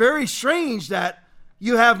it, but it's very strange that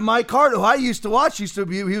you have Mike Hart, who I used to watch. He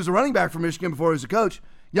was a running back for Michigan before he was a coach.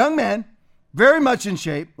 Young man, very much in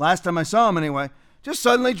shape. Last time I saw him anyway, just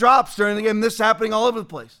suddenly drops during the game. This is happening all over the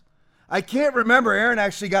place. I can't remember. Aaron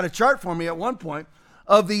actually got a chart for me at one point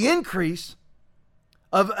of the increase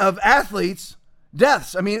of athletes'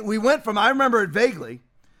 deaths. I mean, we went from, I remember it vaguely,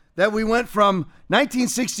 that we went from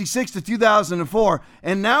 1966 to 2004,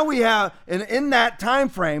 and now we have, and in that time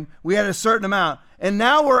frame, we had a certain amount, and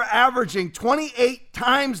now we're averaging 28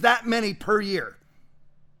 times that many per year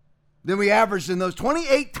than we averaged in those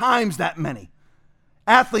 28 times that many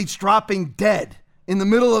athletes dropping dead in the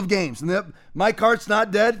middle of games. And Mike Hart's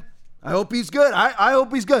not dead. I hope he's good. I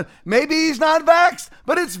hope he's good. Maybe he's not vaxxed,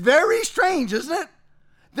 but it's very strange, isn't it,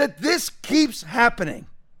 that this keeps happening?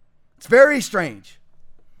 It's very strange.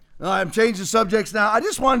 I'm changing subjects now. I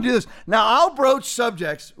just want to do this. Now, I'll broach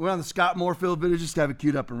subjects. We're on the Scott Moorfield video. Just have it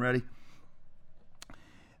queued up and ready.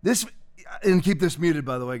 This, and keep this muted,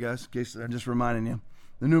 by the way, guys, in case I'm just reminding you.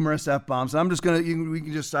 The numerous F-bombs. I'm just going to, we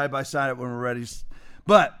can just side by side it when we're ready.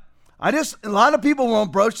 But a lot of people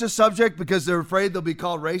won't broach this subject because they're afraid they'll be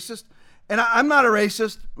called racist. And I'm not a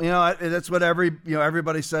racist. That's what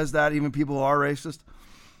everybody says that, even people who are racist.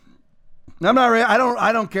 I'm not.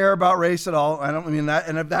 I don't care about race at all. I don't mean that.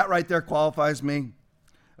 And if that right there qualifies me,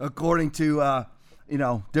 according to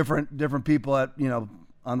different people at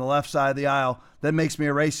on the left side of the aisle, that makes me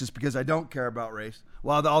a racist because I don't care about race.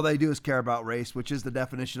 Well, all they do is care about race, which is the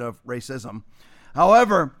definition of racism.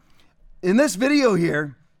 However, in this video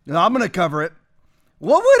here, I'm going to cover it.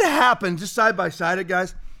 What would happen, just side by side it,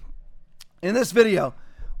 guys, in this video,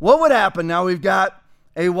 what would happen? Now we've got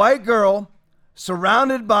a white girl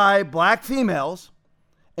surrounded by black females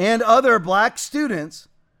and other black students.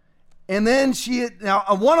 And then now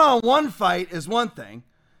a one-on-one fight is one thing,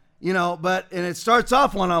 and it starts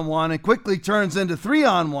off one-on-one and quickly turns into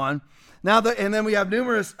 3-on-1. And then we have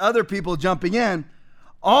numerous other people jumping in,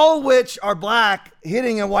 all which are black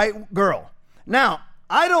hitting a white girl. Now,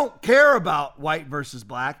 I don't care about white versus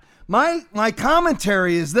black. My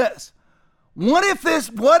commentary is this. What if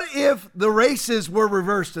the races were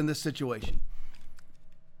reversed in this situation?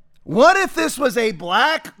 What if this was a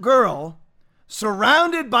black girl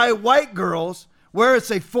surrounded by white girls where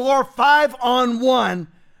it's a 4-5-on-1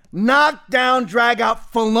 knockdown, drag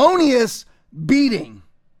out, felonious beating?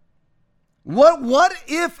 What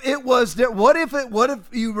if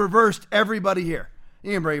you reversed everybody here?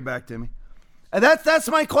 You can bring it back to me. And that's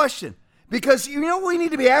my question. Because what we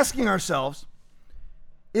need to be asking ourselves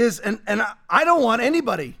is, and I don't want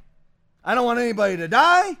anybody to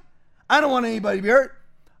die. I don't want anybody to be hurt.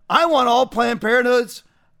 I want all Planned Parenthoods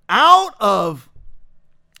out of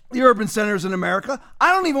the urban centers in America.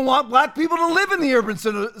 I don't even want black people to live in the urban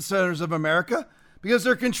centers of America because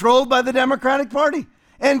they're controlled by the Democratic Party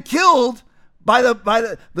and killed by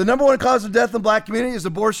the number one cause of death in the black community is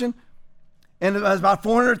abortion. And it was about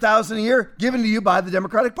 400,000 a year given to you by the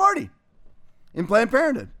Democratic Party in Planned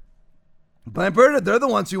Parenthood. Planned Parenthood, they're the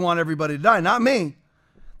ones who want everybody to die, not me.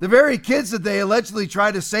 The very kids that they allegedly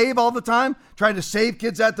try to save all the time, trying to save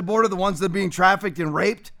kids at the border, the ones that are being trafficked and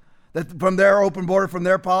raped from their open border, from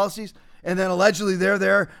their policies, and then allegedly they're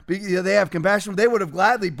there, they have compassion. They would have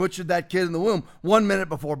gladly butchered that kid in the womb 1 minute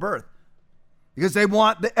before birth because they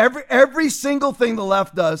want every single thing the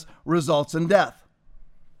left does results in death.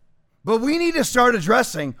 But we need to start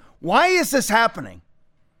addressing, why is this happening?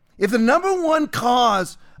 If the number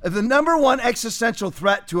one existential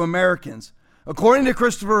threat to Americans, according to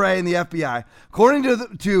Christopher Wray and the FBI, according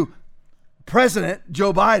to President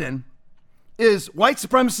Joe Biden, is white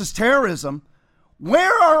supremacist terrorism,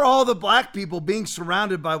 where are all the black people being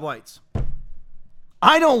surrounded by whites?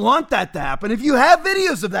 I don't want that to happen. If you have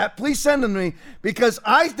videos of that, please send them to me because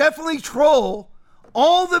I definitely troll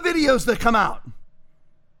all the videos that come out.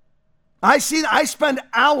 I spend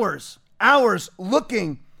hours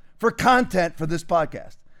looking for content for this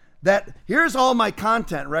podcast. Here's all my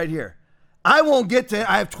content right here. I won't get to it.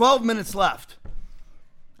 I have 12 minutes left.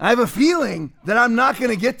 I have a feeling that I'm not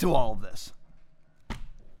going to get to all of this.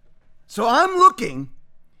 So I'm looking,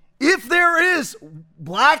 if there is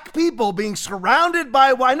black people being surrounded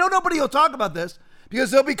by, I know nobody will talk about this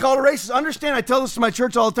because they'll be called a racist. Understand, I tell this to my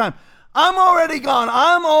church all the time. I'm already gone.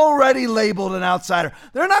 I'm already labeled an outsider.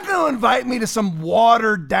 They're not going to invite me to some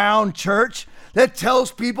watered down church that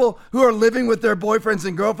tells people who are living with their boyfriends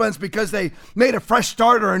and girlfriends because they made a fresh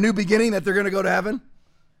start or a new beginning that they're going to go to heaven.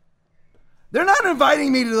 They're not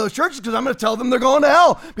inviting me to those churches because I'm going to tell them they're going to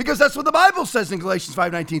hell because that's what the Bible says in Galatians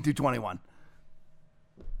 5:19 through 21.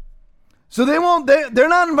 So they're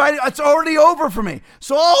not invited. It's already over for me.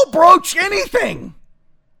 So I'll broach anything.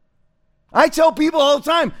 I tell people all the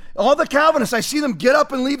time, all the Calvinists, I see them get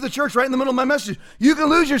up and leave the church right in the middle of my message. You can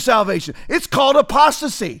lose your salvation. It's called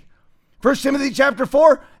apostasy. 1 Timothy chapter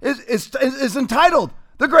 4 is entitled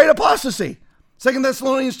The Great Apostasy. 2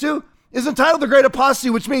 Thessalonians 2, is entitled The Great Apostasy,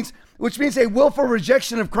 which means a willful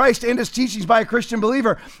rejection of Christ and his teachings by a Christian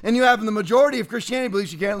believer. And you have the majority of Christianity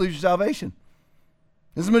believes you can't lose your salvation.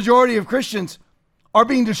 Because the majority of Christians are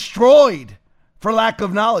being destroyed for lack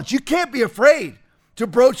of knowledge. You can't be afraid to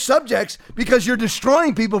broach subjects because you're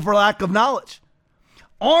destroying people for lack of knowledge.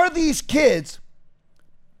 Are these kids,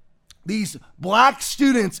 these black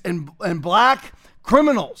students and black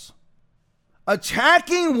criminals,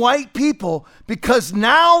 attacking white people because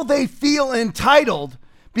now they feel entitled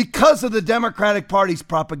because of the Democratic Party's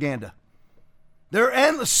propaganda? They're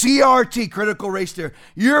endless CRT, critical race theory.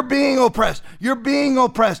 You're being oppressed. You're being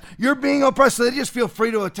oppressed. You're being oppressed. So they just feel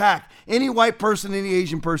free to attack any white person, any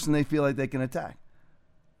Asian person they feel like they can attack.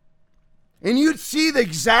 And you'd see the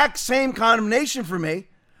exact same condemnation from me,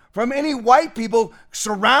 from any white people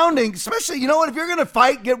surrounding, especially, you know what, if you're going to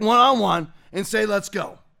fight, get one-on-one and say, let's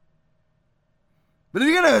go. But if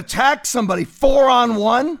you're going to attack somebody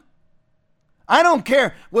 4-on-1, I don't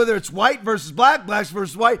care whether it's white versus black, blacks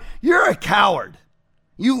versus white, you're a coward.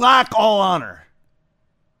 You lack all honor.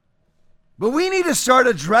 But we need to start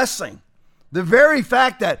addressing the very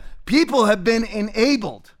fact that people have been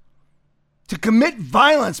enabled to commit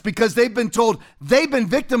violence because they've been told they've been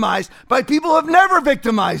victimized by people who have never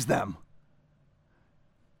victimized them.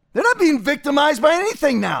 They're not being victimized by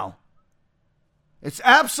anything now. It's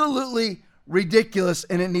absolutely ridiculous,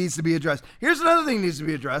 and it needs to be addressed. Here's another thing that needs to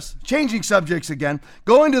be addressed. Changing subjects again.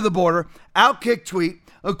 Going to the border. Outkick tweet.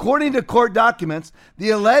 According to court documents,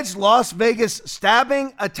 the alleged Las Vegas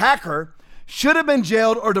stabbing attacker should have been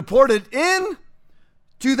jailed or deported in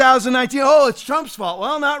 2019. Oh, it's Trump's fault.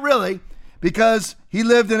 Well, not really, because he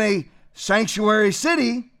lived in a sanctuary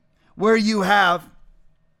city where you have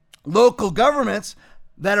local governments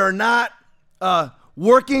that are not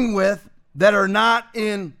working with, that are not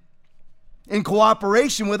in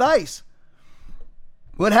cooperation with ICE.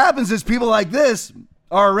 What happens is people like this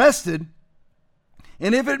are arrested,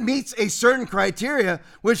 and if it meets a certain criteria,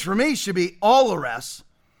 which for me should be all arrests,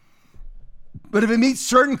 but if it meets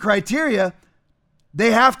certain criteria, they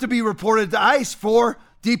have to be reported to ICE for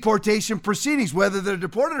deportation proceedings. Whether they're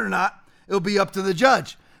deported or not, it'll be up to the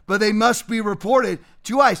judge. But they must be reported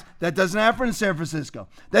to ICE. That doesn't happen in San Francisco.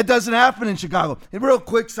 That doesn't happen in Chicago. A real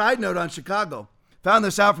quick side note on Chicago. Found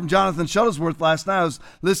this out from Jonathan Shuttlesworth last night. I was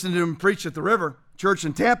listening to him preach at the River Church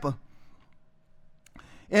in Tampa.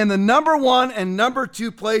 And the number 1 and number 2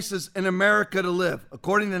 places in America to live,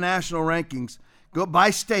 according to national rankings, go by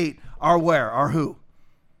state, are where? Are who?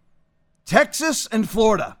 Texas and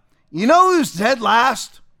Florida. You know who's dead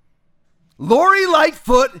last? Lori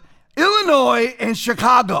Lightfoot, Illinois, and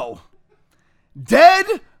Chicago. Dead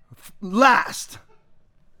last.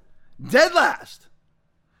 Dead last.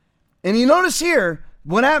 And you notice here,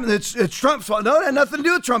 what happened, it's Trump's fault. No, it had nothing to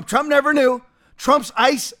do with Trump. Trump never knew. Trump's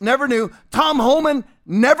ICE never knew. Tom Homan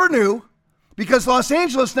never knew because Los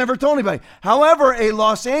Angeles never told anybody. However, a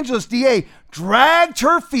Los Angeles DA dragged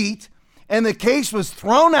her feet and the case was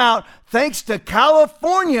thrown out thanks to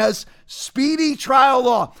California's speedy trial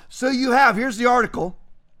law. So you have, here's the article,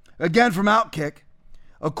 again from Outkick.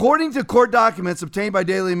 According to court documents obtained by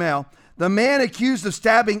Daily Mail, the man accused of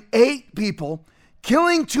stabbing 8 people,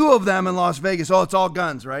 killing 2 of them in Las Vegas. Oh, it's all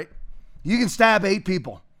guns, right? You can stab 8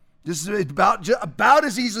 people. Just about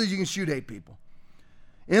as easily as you can shoot 8 people.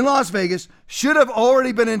 In Las Vegas, should have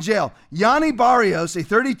already been in jail. Yanni Barrios, a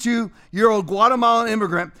 32-year-old Guatemalan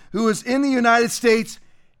immigrant who was in the United States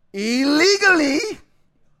illegally,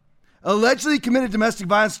 allegedly committed domestic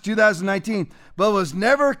violence in 2019, but was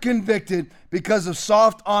never convicted because of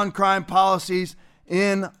soft on-crime policies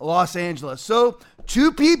in Los Angeles. So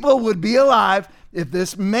 2 people would be alive if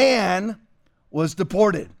this man was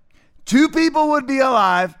deported. 2 people would be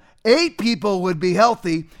alive. 8 people would be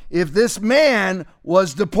healthy if this man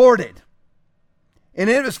was deported. And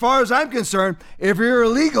as far as I'm concerned, if you're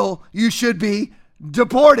illegal, you should be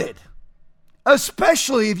deported.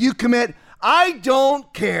 Especially if you commit, I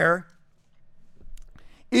don't care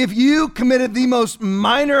if you committed the most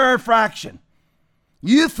minor infraction.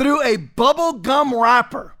 You threw a bubble gum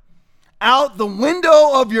wrapper out the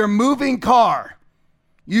window of your moving car.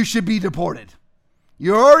 You should be deported.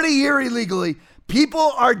 You're already here illegally.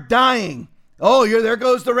 People are dying. Oh, there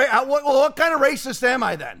goes the race. What kind of racist am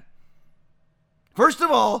I then? First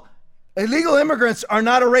of all, illegal immigrants are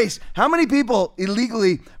not a race. How many people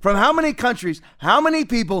illegally from how many countries? How many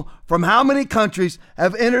people from how many countries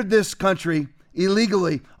have entered this country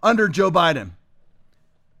illegally under Joe Biden?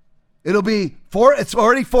 It's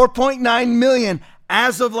already 4.9 million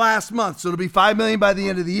as of last month. So it'll be 5 million by the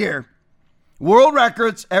end of the year. World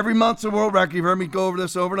records, every month's a world record. You've heard me go over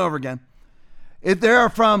this over and over again. If there are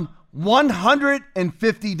from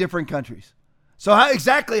 150 different countries. So how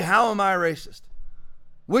am I a racist?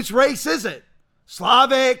 Which race is it?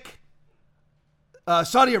 Slavic,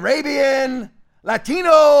 Saudi Arabian,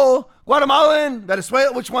 Latino, Guatemalan,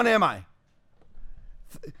 Venezuela? Which one am I?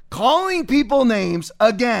 Calling people names,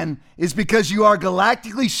 again, is because you are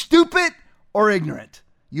galactically stupid or ignorant.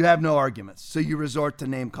 You have no arguments, so you resort to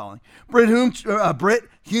name calling. Brit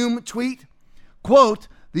Hume tweet, quote,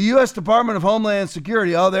 the U.S. Department of Homeland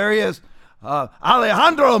Security, there he is,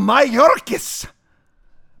 Alejandro Mayorkas,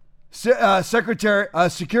 Secretary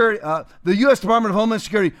Security, the U.S. Department of Homeland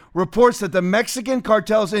Security reports that the Mexican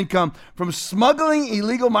cartel's income from smuggling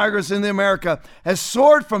illegal migrants into America has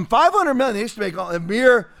soared from $500 million. They used to make a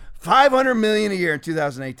mere $500 million a year in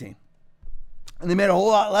 2018. And they made a whole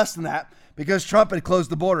lot less than that because Trump had closed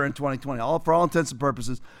the border in 2020. For all intents and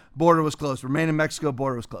purposes, border was closed. Remain in Mexico,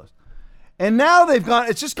 border was closed. And now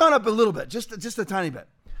it's just gone up a little bit, just a tiny bit.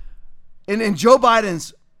 In Joe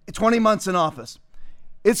Biden's 20 months in office,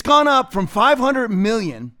 it's gone up from 500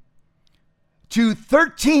 million to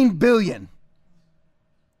 13 billion.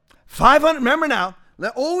 500, remember now,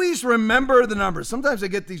 always remember the numbers. Sometimes I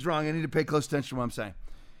get these wrong. I need to pay close attention to what I'm saying.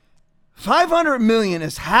 500 million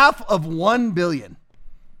is half of 1 billion.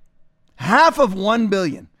 Half of 1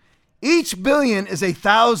 billion. Each billion is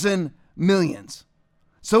 1,000 millions.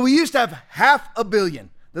 So we used to have $500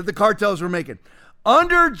 million that the cartels were making.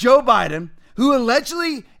 Under Joe Biden, who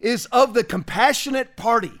allegedly is of the compassionate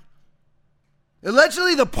party,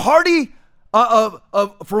 allegedly the party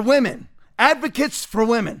for women, advocates for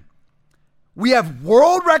women, we have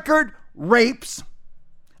world record rapes.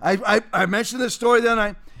 I mentioned this story the other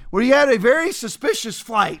night where he had a very suspicious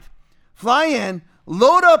fly in,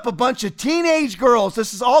 load up a bunch of teenage girls.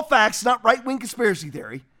 This is all facts, not right-wing conspiracy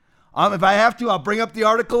theory. If I have to, I'll bring up the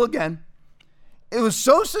article again. It was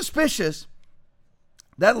so suspicious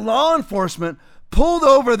that law enforcement pulled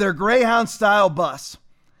over their Greyhound-style bus.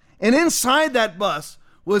 And inside that bus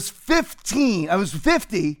was 50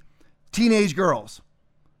 teenage girls.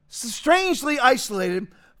 Strangely isolated,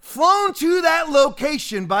 flown to that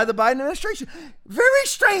location by the Biden administration. Very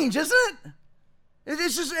strange, isn't it?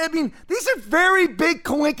 It's just, these are very big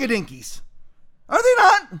coinkydinkies. Are they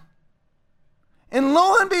not? And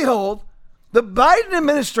lo and behold, the Biden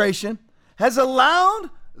administration has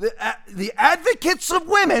allowed the advocates of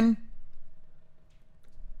women,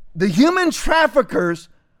 the human traffickers,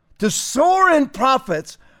 to soar in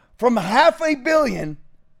profits from $500 million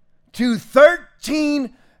to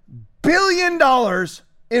 $13 billion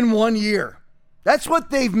in 1 year. That's what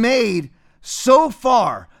they've made so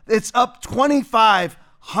far. It's up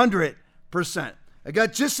 2,500%. I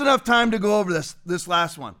got just enough time to go over this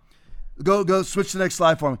last one. Go switch to the next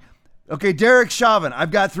slide for me. Okay, Derek Chauvin.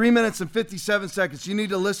 I've got 3 minutes and 57 seconds. You need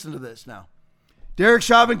to listen to this now. Derek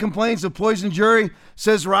Chauvin complains of poisoned jury,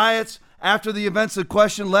 says riots after the events in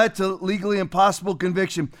question led to legally impossible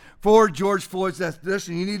conviction for George Floyd's death.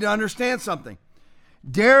 Listen, you need to understand something.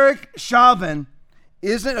 Derek Chauvin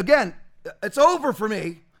isn't, again, it's over for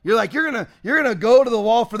me. You're like, you're gonna go to the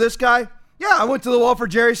wall for this guy? Yeah, I went to the wall for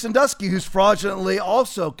Jerry Sandusky, who's fraudulently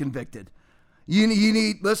also convicted. You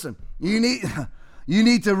need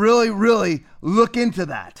to really, really look into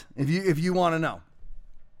that if you want to know.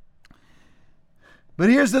 But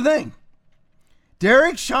here's the thing.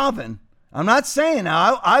 Derek Chauvin, I'm not saying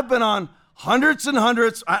now, I've been on hundreds and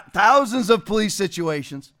hundreds, thousands of police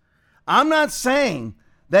situations. I'm not saying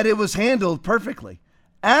that it was handled perfectly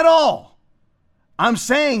at all. I'm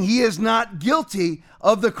saying he is not guilty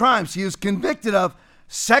of the crimes. He is convicted of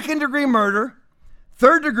second-degree murder,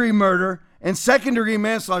 third-degree murder, and second-degree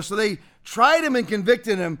manslaughter. So they tried him and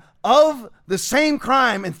convicted him of the same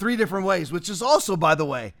crime in 3 different ways, which is also, by the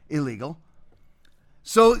way, illegal.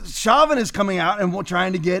 So Chauvin is coming out and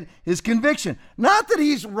trying to get his conviction. Not that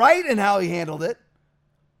he's right in how he handled it.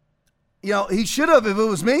 You know, he should have, if it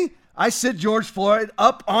was me, I sit George Floyd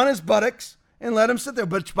up on his buttocks and let him sit there.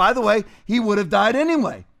 But by the way, he would have died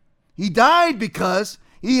anyway. He died because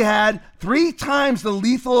he had 3 times the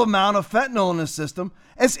lethal amount of fentanyl in his system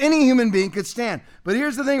as any human being could stand. But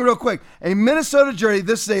here's the thing real quick. A Minnesota jury,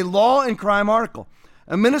 this is a law and crime article.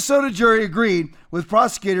 A Minnesota jury agreed with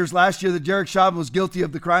prosecutors last year that Derek Chauvin was guilty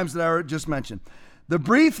of the crimes that I just mentioned. The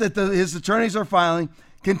brief that his attorneys are filing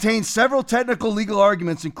contains several technical legal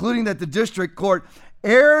arguments, including that the district court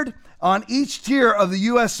erred on each tier of the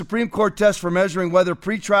U.S. Supreme Court test for measuring whether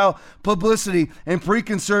pretrial publicity and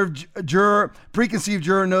preconceived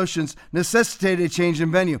juror notions necessitated a change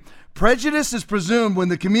in venue. Prejudice is presumed when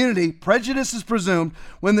the community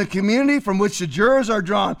from which the jurors are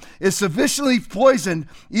drawn is sufficiently poisoned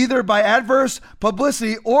either by adverse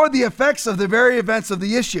publicity or the effects of the very events of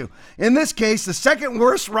the issue. In this case, the second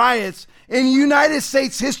worst riots in United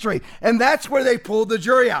States history, and that's where they pulled the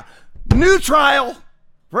jury out. New trial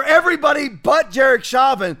for everybody but Derek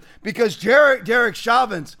Chauvin, because Derek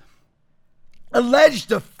Chauvin's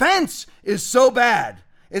alleged offense is so bad.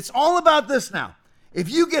 It's all about this now. If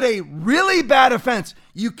you get a really bad offense,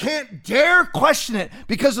 you can't dare question it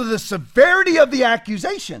because of the severity of the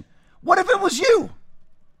accusation. What if it was you?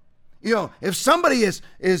 You know, if somebody is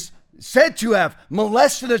said to have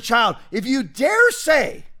molested a child, if you dare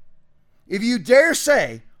say,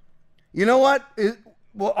 you know what?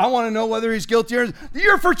 Well, I want to know whether he's guilty or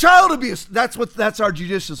you're for child abuse. That's our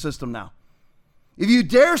judicial system now. If you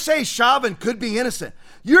dare say Chauvin could be innocent,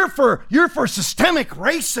 you're for systemic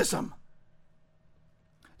racism.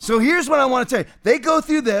 So here's what I want to tell you. They go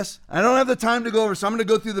through this. I don't have the time to go over, so I'm going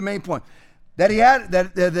to go through the main point. That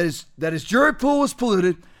his jury pool was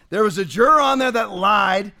polluted. There was a juror on there that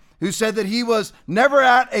lied, who said that he was never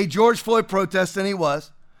at a George Floyd protest, and he was.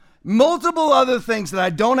 Multiple other things that I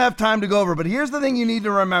don't have time to go over, but here's the thing you need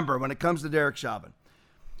to remember when it comes to Derek Chauvin.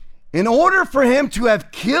 In order for him to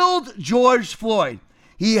have killed George Floyd,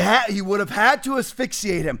 he would have had to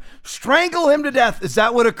asphyxiate him, strangle him to death. Is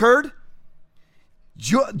that what occurred?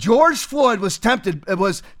 George Floyd was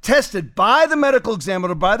tested by the medical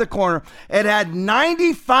examiner, by the coroner, and had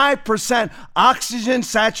 95% oxygen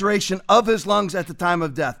saturation of his lungs at the time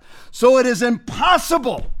of death. So it is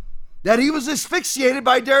impossible that he was asphyxiated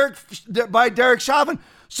by Derek Chauvin.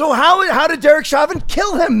 So how did Derek Chauvin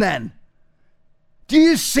kill him then? Do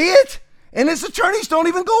you see it? And his attorneys don't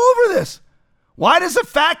even go over this. Why does a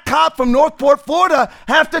fat cop from Northport, Florida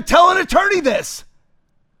have to tell an attorney this?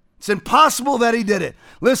 It's impossible that he did it.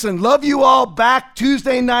 Listen, love you all. Back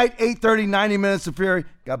Tuesday night, 8:30, 90 Minutes of Fury.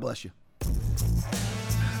 God bless you.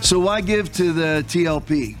 So why give to the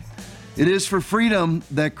TLP? It is for freedom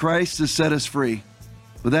that Christ has set us free.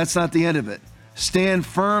 But that's not the end of it. Stand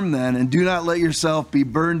firm then, and do not let yourself be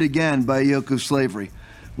burned again by a yoke of slavery.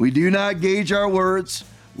 We do not gauge our words.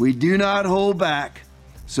 We do not hold back.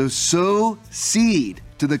 So sow seed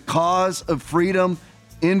to the cause of freedom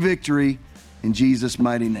in victory in Jesus'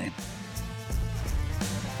 mighty name.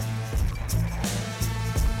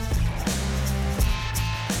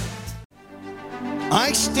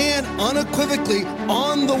 I stand unequivocally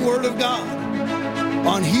on the Word of God.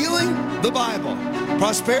 On healing, the Bible.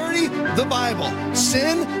 Prosperity, the Bible.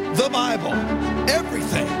 Sin, the Bible.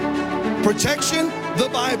 Everything. Protection, the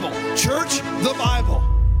Bible. Church, the Bible.